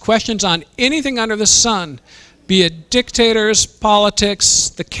 Ask questions on anything under the sun, be it dictators, politics,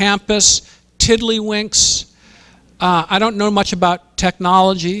 the campus, tiddlywinks. I don't know much about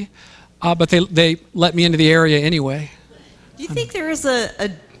technology, but they let me into the area anyway. Do you think there is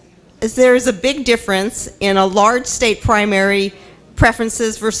a big difference in a large state primary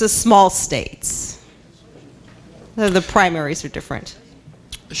preferences versus small states? The primaries are different.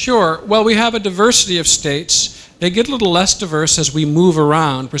 Sure. Well, we have a diversity of states. They get a little less diverse as we move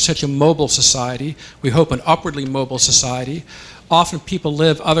around. We're such a mobile society. We hope an upwardly mobile society. Often people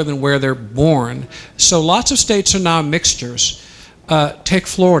live other than where they're born. So lots of states are now mixtures. Take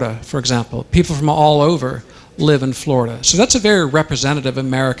Florida, for example. People from all over live in Florida. So that's a very representative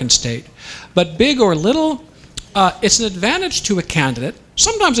American state. But big or little, it's an advantage to a candidate.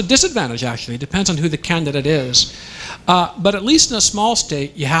 Sometimes a disadvantage, actually. It depends on who the candidate is. But at least in a small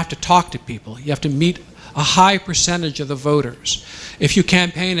state, you have to talk to people. You have to meet a high percentage of the voters. If you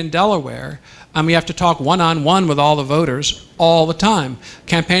campaign in Delaware, you have to talk one-on-one with all the voters all the time.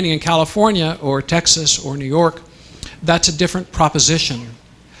 Campaigning in California or Texas or New York, that's a different proposition.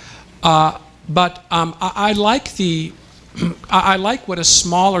 But I like what a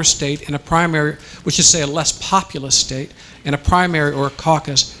smaller state in a primary, which is say a less populous state, in a primary or a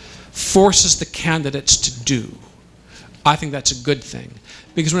caucus, forces the candidates to do. I think that's a good thing.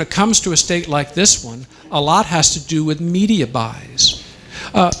 Because when it comes to a state like this one, a lot has to do with media buys,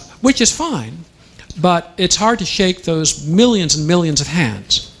 which is fine, but it's hard to shake those millions and millions of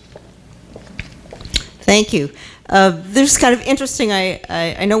hands. Thank you. This is kind of interesting.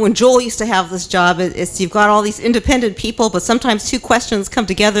 I know when Joel used to have this job, you've got all these independent people, but sometimes two questions come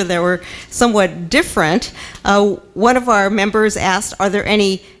together that were somewhat different. One of our members asked, are there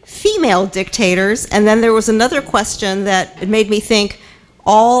any female dictators? And then there was another question that it made me think,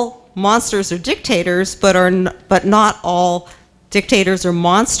 all monsters are dictators, but not all dictators are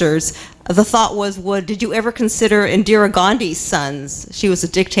monsters. The thought was, did you ever consider Indira Gandhi's sons? She was a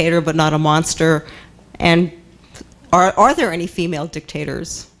dictator, but not a monster. And are there any female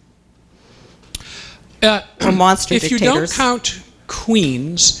dictators? Or monster if dictators? If you don't count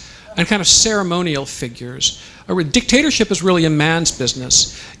queens and kind of ceremonial figures, dictatorship is really a man's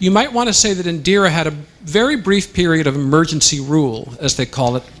business. You might want to say that Indira had a very brief period of emergency rule, as they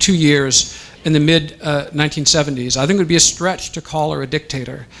call it, 2 years in the mid-1970s. I think it would be a stretch to call her a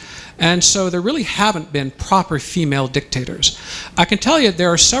dictator. And so there really haven't been proper female dictators. I can tell you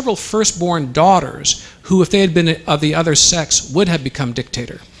there are several firstborn daughters who, if they had been of the other sex, would have become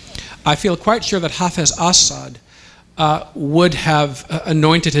dictator. I feel quite sure that Hafez Assad would have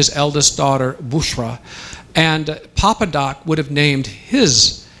anointed his eldest daughter, Bushra, and Papa Doc would have named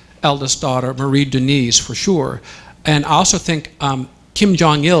his eldest daughter, Marie Denise, for sure. And I also think Kim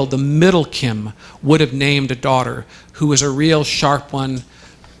Jong-il, the middle Kim, would have named a daughter who was a real sharp one,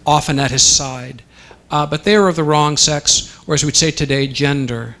 often at his side. But they were of the wrong sex, or as we'd say today,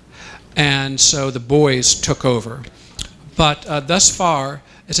 gender. And so the boys took over. But thus far,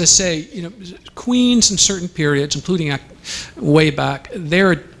 as I say, queens in certain periods, including way back,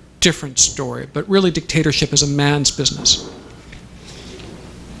 they're a different story. But really, dictatorship is a man's business.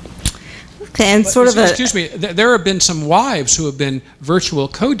 Okay, and excuse me, there have been some wives who have been virtual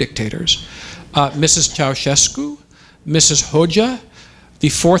co-dictators. Mrs. Ceausescu, Mrs. Hoxha, the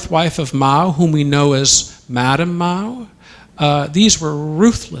fourth wife of Mao, whom we know as Madame Mao. These were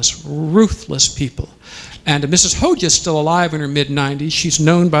ruthless, ruthless people. And Mrs. Hoxha is still alive in her mid-90s. She's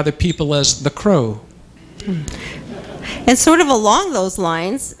known by the people as the Crow. And sort of along those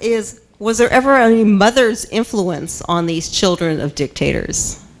lines, was there ever any mother's influence on these children of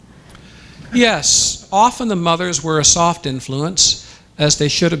dictators? Yes, often the mothers were a soft influence, as they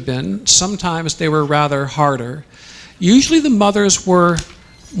should have been. Sometimes they were rather harder. Usually the mothers were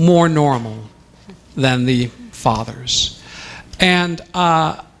more normal than the fathers. And,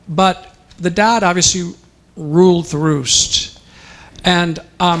 but the dad obviously ruled the roost. And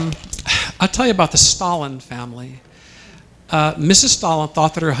I'll tell you about the Stalin family. Mrs. Stalin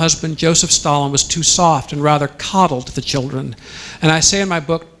thought that her husband, Joseph Stalin, was too soft and rather coddled the children. And I say in my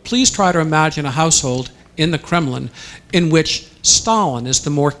book, please try to imagine a household in the Kremlin in which Stalin is the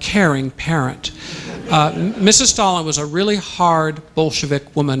more caring parent. Mrs. Stalin was a really hard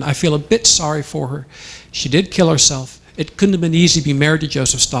Bolshevik woman. I feel a bit sorry for her. She did kill herself It couldn't have been easy to be married to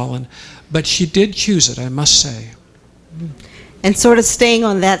Joseph Stalin, but she did choose it, I must say. And sort of staying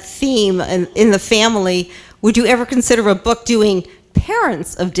on that theme in the family, would you ever consider a book doing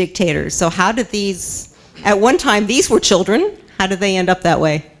parents of dictators? So how did these, at one time these were children, how did they end up that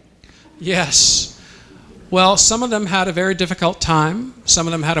way? Yes. Well, some of them had a very difficult time. Some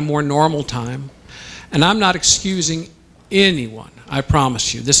of them had a more normal time. And I'm not excusing anyone, I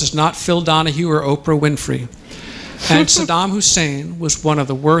promise you. This is not Phil Donahue or Oprah Winfrey. And Saddam Hussein was one of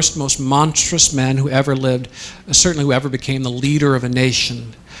the worst, most monstrous men who ever lived, certainly who ever became the leader of a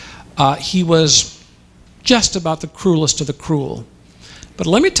nation. He was just about the cruelest of the cruel. But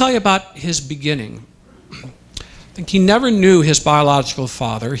let me tell you about his beginning. I think he never knew his biological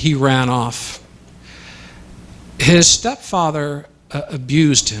father. He ran off. His stepfather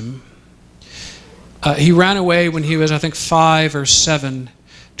abused him. He ran away when he was, I think, 5 or 7,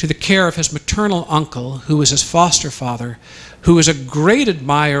 to the care of his maternal uncle, who was his foster father, who was a great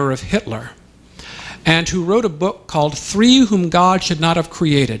admirer of Hitler, and who wrote a book called Three Whom God Should Not Have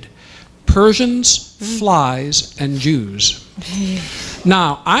Created: Persians, Flies, and Jews.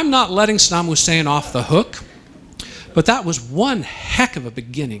 Now, I'm not letting Saddam Hussein off the hook, but that was one heck of a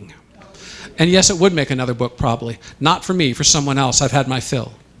beginning. And yes, it would make another book, probably. Not for me, for someone else. I've had my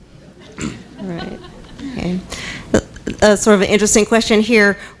fill. Right. Okay. Sort of an interesting question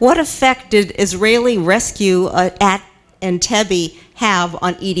here. What effect did Israeli rescue at Entebbe have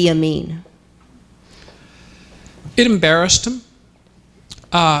on Idi Amin? It embarrassed him.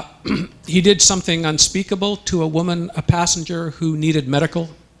 He did something unspeakable to a woman, a passenger who needed medical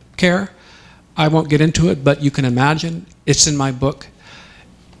care. I won't get into it, but you can imagine. It's in my book.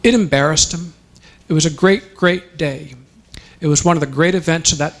 It embarrassed him. It was a great, great day. It was one of the great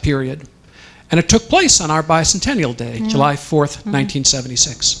events of that period. And it took place on our bicentennial day, July 4th,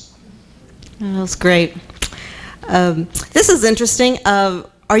 1976. That was great. This is interesting.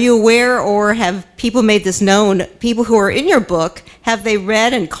 Are you aware, or have people made this known, people who are in your book, have they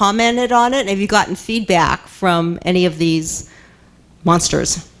read and commented on it? Have you gotten feedback from any of these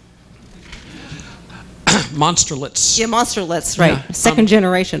monsters? Monsterlets. Yeah, monsterlets, right. Yeah, Second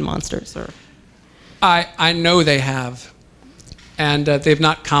generation monsters. Or I know they have. And they've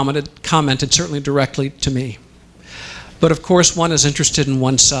not commented certainly directly to me. But of course, one is interested in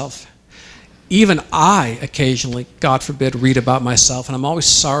oneself. Even I occasionally, God forbid, read about myself, and I'm always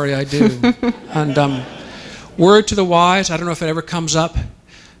sorry I do. And word to the wise, I don't know if it ever comes up,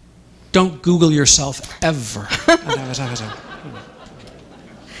 don't Google yourself ever.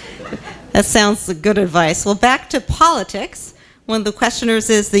 That sounds like good advice. Well, back to politics. One of the questioners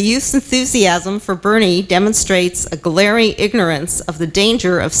is, the youth's enthusiasm for Bernie demonstrates a glaring ignorance of the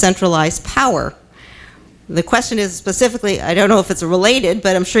danger of centralized power. The question is specifically, I don't know if it's related,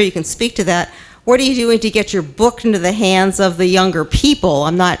 but I'm sure you can speak to that. What are you doing to get your book into the hands of the younger people?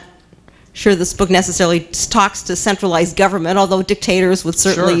 I'm not sure this book necessarily talks to centralized government, although Dictators would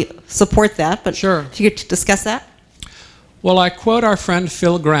certainly support that. But if you could discuss that. Well, I quote our friend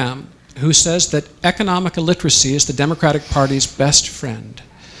Phil Gramm, who says that economic illiteracy is the Democratic Party's best friend.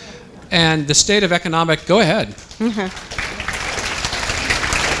 And the state of economic, go ahead.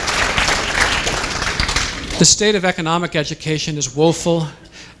 The state of economic education is woeful.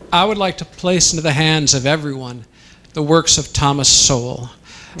 I would like to place into the hands of everyone the works of Thomas Sowell.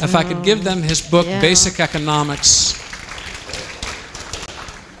 If I could give them his book, Basic Economics.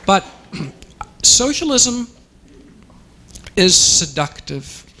 But socialism is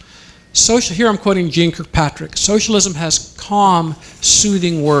seductive. Here I'm quoting Jeane Kirkpatrick. Socialism has calm,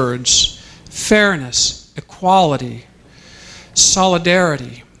 soothing words: fairness, equality,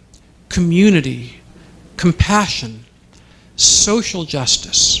 solidarity, community, compassion, social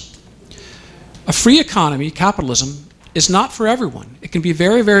justice. A free economy, capitalism, is not for everyone. It can be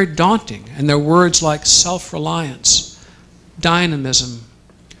very, very daunting, and there are words like self-reliance, dynamism,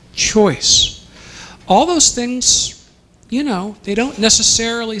 choice. All those things, you know, they don't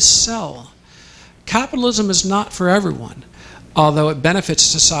necessarily sell. Capitalism is not for everyone, although it benefits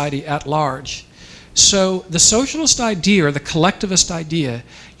society at large. So the socialist idea, or the collectivist idea,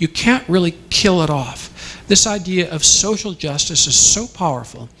 you can't really kill it off. This idea of social justice is so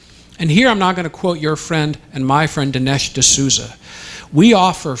powerful. And here I'm not going to quote your friend and my friend Dinesh D'Souza. We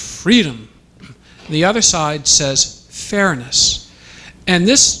offer freedom. The other side says fairness. And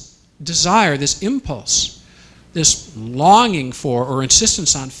this desire, this impulse, this longing for or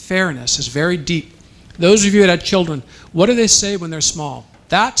insistence on fairness is very deep. Those of you that had children, what do they say when they're small?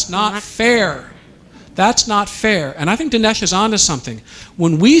 That's not fair. That's not fair. And I think Dinesh is onto something.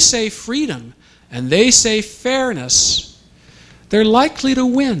 When we say freedom and they say fairness, they're likely to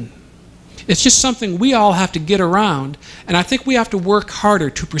win. It's just something we all have to get around, and I think we have to work harder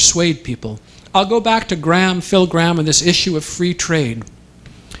to persuade people. I'll go back to Phil Graham, and this issue of free trade.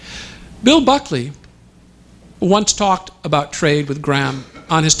 Bill Buckley once talked about trade with Graham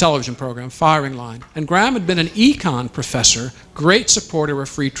on his television program, Firing Line. And Graham had been an econ professor, great supporter of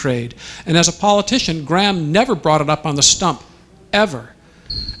free trade. And as a politician, Graham never brought it up on the stump, ever.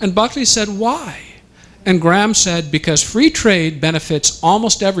 And Buckley said, why? And Graham said, because free trade benefits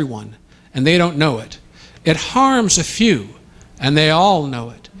almost everyone, and they don't know it. It harms a few, and they all know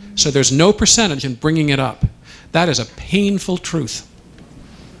it. So there's no percentage in bringing it up. That is a painful truth.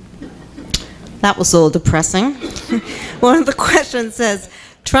 That was a little depressing. One of the questions says,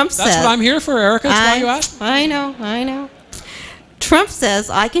 Trump says... That's what I'm here for, Erica. That's why you asked. I know. Trump says,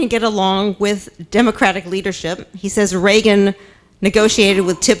 I can get along with Democratic leadership. He says Reagan negotiated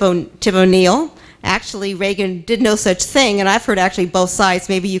with Tip O'Neill. Actually, Reagan did no such thing, and I've heard actually both sides.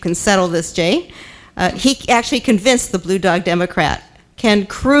 Maybe you can settle this, Jay. He actually convinced the Blue Dog Democrat. Can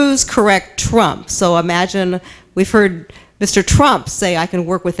Cruz correct Trump? So imagine, we've heard Mr. Trump say, I can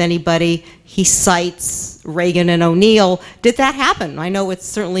work with anybody. He cites Reagan and O'Neill. Did that happen? I know it's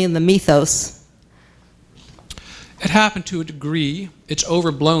certainly in the mythos. It happened to a degree. It's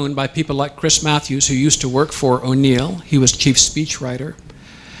overblown by people like Chris Matthews, who used to work for O'Neill. He was chief speechwriter.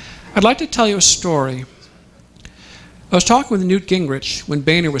 I'd like to tell you a story. I was talking with Newt Gingrich when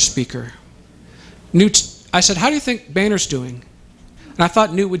Boehner was speaker. I said, how do you think Boehner's doing? And I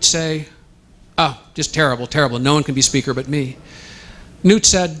thought Newt would say, oh, just terrible, terrible. No one can be speaker but me. Newt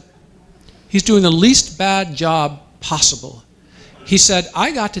said, he's doing the least bad job possible. He said,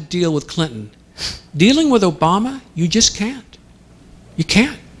 I got to deal with Clinton. Dealing with Obama, you just can't. You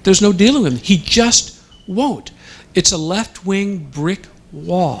can't. There's no dealing with him. He just won't. It's a left-wing brick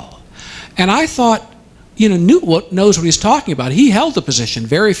wall. And I thought, Newt knows what he's talking about. He held the position.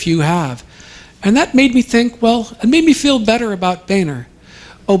 Very few have. And that made me think, well, it made me feel better about Boehner.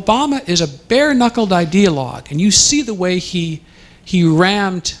 Obama is a bare-knuckled ideologue, and you see the way he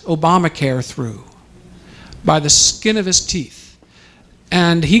rammed Obamacare through by the skin of his teeth.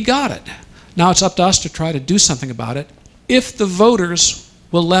 And he got it. Now it's up to us to try to do something about it, if the voters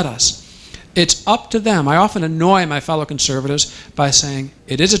will let us. It's up to them. I often annoy my fellow conservatives by saying,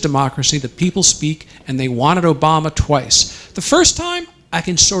 it is a democracy, the people speak, and they wanted Obama twice. The first time, I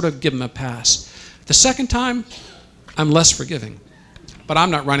can sort of give them a pass. The second time, I'm less forgiving. But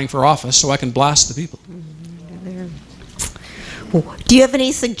I'm not running for office, so I can blast the people. Do you have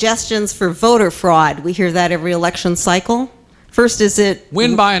any suggestions for voter fraud? We hear that every election cycle. First, is it...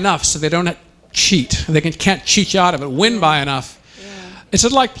 Win by enough so they don't cheat. They can't cheat you out of it. Win by enough. Yeah.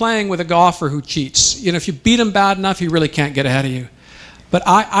 It's like playing with a golfer who cheats. If you beat him bad enough, he really can't get ahead of you. But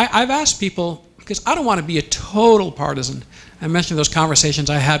I've asked people, because I don't want to be a total partisan. I mentioned those conversations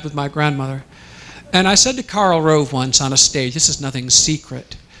I had with my grandmother. And I said to Karl Rove once on a stage, this is nothing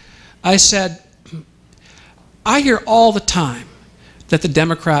secret, I said, I hear all the time that the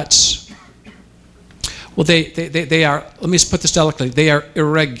Democrats, well, they are, let me put this delicately, they are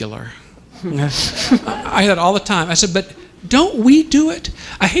irregular. I hear that all the time. I said, but don't we do it?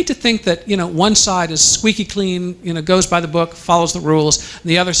 I hate to think that, one side is squeaky clean, goes by the book, follows the rules, and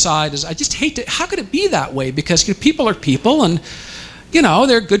the other side is, I just hate to, how could it be that way? Because people are people, and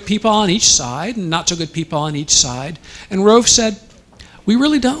there are good people on each side and not so good people on each side. And Rove said, we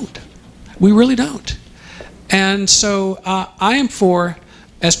really don't. We really don't. And so I am for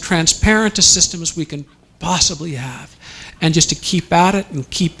as transparent a system as we can possibly have. And just to keep at it and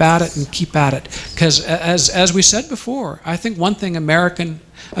keep at it and keep at it. Because as we said before, I think one thing Americans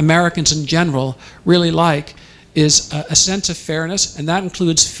in general really like is a sense of fairness, and that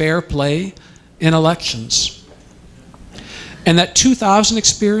includes fair play in elections. And that 2000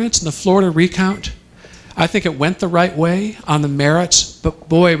 experience in the Florida recount, I think it went the right way on the merits, but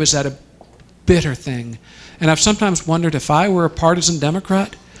boy, was that a bitter thing. And I've sometimes wondered, if I were a partisan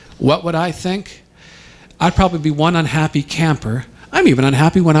Democrat, what would I think? I'd probably be one unhappy camper. I'm even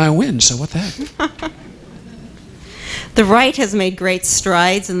unhappy when I win, so what the heck? The right has made great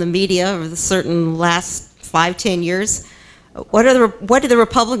strides in the media over the certain last 5-10 years. What do the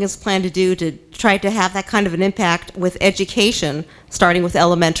Republicans plan to do to try to have that kind of an impact with education, starting with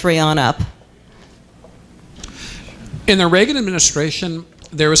elementary on up? In the Reagan administration,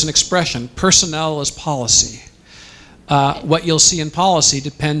 there was an expression, personnel is policy. What you'll see in policy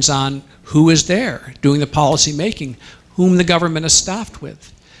depends on who is there doing the policy making, whom the government is staffed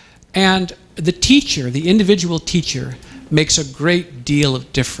with. And the teacher, the individual teacher, makes a great deal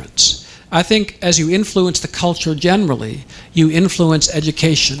of difference. I think as you influence the culture generally, you influence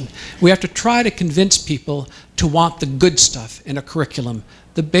education. We have to try to convince people to want the good stuff in a curriculum,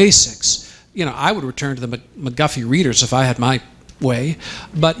 the basics. I would return to the McGuffey readers if I had my way.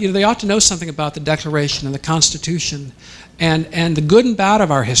 But they ought to know something about the Declaration and the Constitution and the good and bad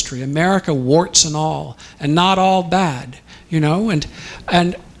of our history, America, warts and all, and not all bad,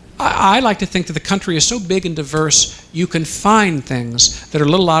 And I like to think that the country is so big and diverse, you can find things that are a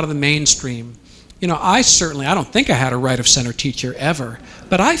little out of the mainstream. I don't think I had a right of center teacher ever,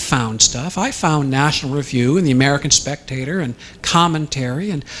 but I found stuff. I found National Review and the American Spectator and commentary,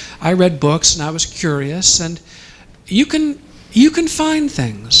 and I read books and I was curious, and you can find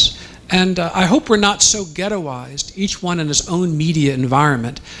things. And I hope we're not so ghettoized, each one in his own media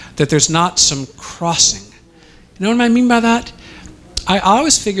environment, that there's not some crossing. You know what I mean by that? I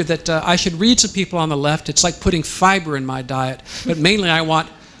always figured that I should read some people on the left. It's like putting fiber in my diet, but mainly I want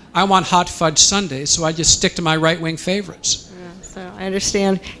hot fudge sundaes, so I just stick to my right-wing favorites. Yeah, so I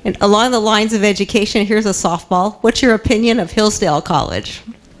understand. And along the lines of education, here's a softball. What's your opinion of Hillsdale College?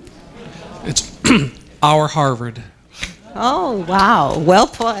 It's our Harvard. Oh, wow. Well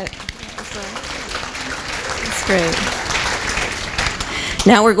put. That's great.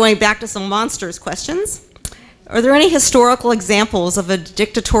 Now we're going back to some monsters questions. Are there any historical examples of a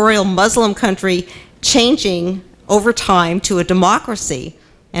dictatorial Muslim country changing over time to a democracy?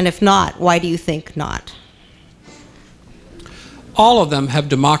 And if not, why do you think not? All of them have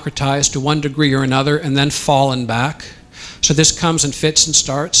democratized to one degree or another and then fallen back. So this comes in fits and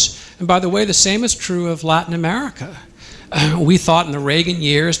starts. And by the way, the same is true of Latin America. We thought in the Reagan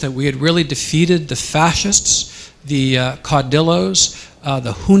years that we had really defeated the fascists, the caudillos,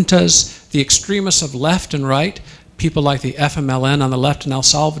 the juntas, the extremists of left and right, people like the FMLN on the left in El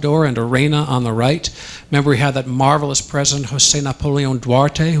Salvador and Arena on the right. Remember, we had that marvelous president, Jose Napoleon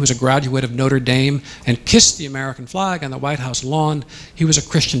Duarte, who was a graduate of Notre Dame and kissed the American flag on the White House lawn. He was a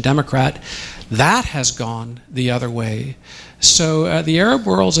Christian Democrat. That has gone the other way. So the Arab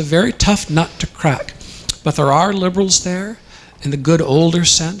world is a very tough nut to crack. But there are liberals there in the good older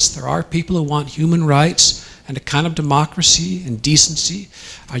sense. There are people who want human rights and a kind of democracy and decency.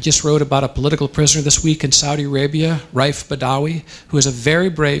 I just wrote about a political prisoner this week in Saudi Arabia, Raif Badawi, who is a very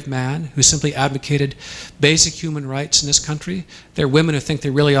brave man who simply advocated basic human rights in this country. There are women who think they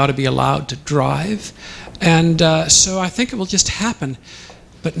really ought to be allowed to drive. And so I think it will just happen,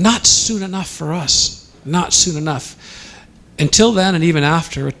 but not soon enough for us, not soon enough. Until then, and even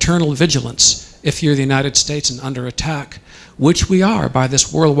after, eternal vigilance if you're the United States and under attack, which we are by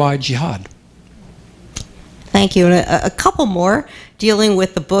this worldwide jihad. Thank you. And a couple more dealing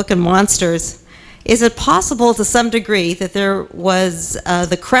with the book and monsters. Is it possible to some degree that there was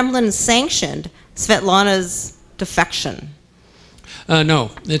the Kremlin sanctioned Svetlana's defection? No.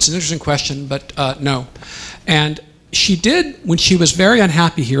 It's an interesting question, but no. And she did, when she was very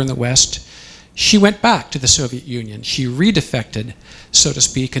unhappy here in the West, she went back to the Soviet Union. She redefected, so to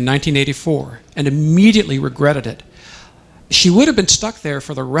speak, in 1984 and immediately regretted it. She would have been stuck there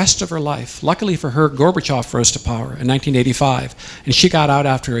for the rest of her life. Luckily for her, Gorbachev rose to power in 1985, and she got out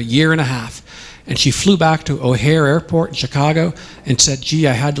after a year and a half. And she flew back to O'Hare Airport in Chicago and said, gee,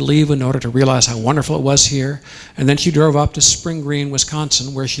 I had to leave in order to realize how wonderful it was here. And then she drove up to Spring Green,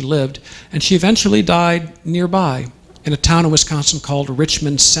 Wisconsin, where she lived, and she eventually died nearby in a town in Wisconsin called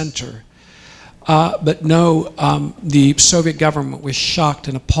Richmond Center. But no, the Soviet government was shocked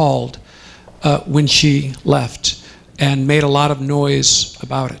and appalled when she left and made a lot of noise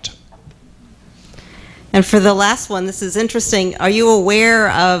about it. And for the last one, this is interesting. Are you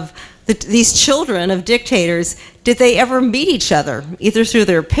aware of these children of dictators? Did they ever meet each other, either through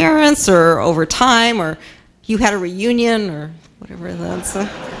their parents or over time, or you had a reunion or whatever that's?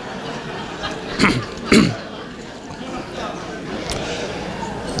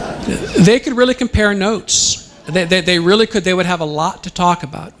 They could really compare notes. They really could. They would have a lot to talk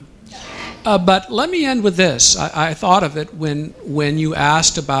about. But let me end with this. I thought of it when you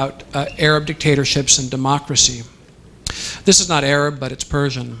asked about Arab dictatorships and democracy. This is not Arab, but it's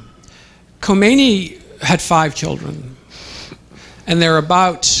Persian. Khomeini had 5 children, and there are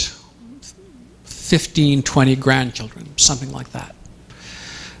about 15, 20 grandchildren, something like that.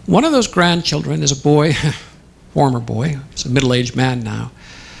 One of those grandchildren is a boy, former boy, he's a middle-aged man now,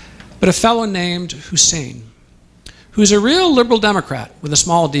 but a fellow named Hussein, who's a real liberal Democrat with a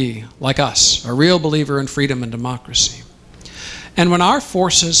small d, like us, a real believer in freedom and democracy. And when our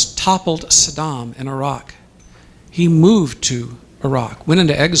forces toppled Saddam in Iraq, he moved to Iraq, went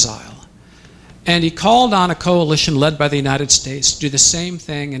into exile, and he called on a coalition led by the United States to do the same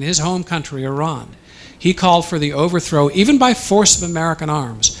thing in his home country, Iran. He called for the overthrow, even by force of American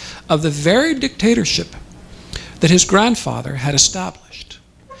arms, of the very dictatorship that his grandfather had established.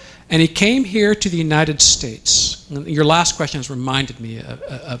 And he came here to the United States. Your last question has reminded me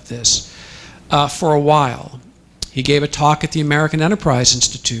of this. for a while. He gave a talk at the American Enterprise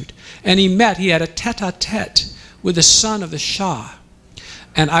Institute, and he had a tete-a-tete with the son of the Shah.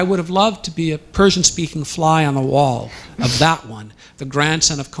 And I would have loved to be a Persian-speaking fly on the wall of that one, the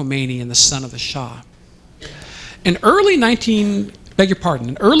grandson of Khomeini and the son of the Shah. In early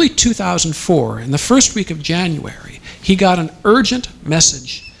 2004, in the first week of January, he got an urgent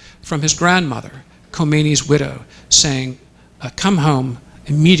message from his grandmother, Khomeini's widow, saying, come home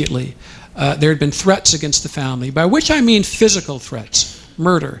immediately. There had been threats against the family, by which I mean physical threats,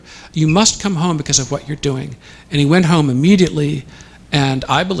 murder. You must come home because of what you're doing. And he went home immediately, and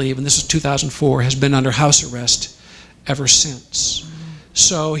I believe, and this was 2004, has been under house arrest ever since.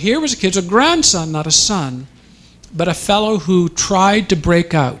 So here was a kid, a grandson, not a son, but a fellow who tried to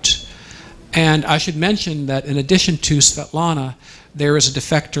break out. And I should mention that in addition to Svetlana, there is a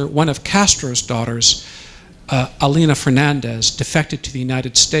defector, one of Castro's daughters, Alina Fernandez, defected to the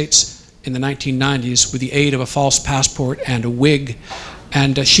United States in the 1990s with the aid of a false passport and a wig.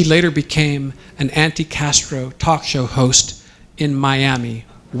 And she later became an anti-Castro talk show host in Miami,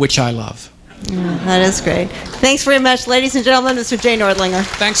 which I love. That is great. Thanks very much, ladies and gentlemen. Mr. Jay Nordlinger.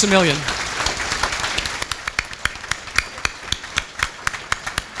 Thanks a million.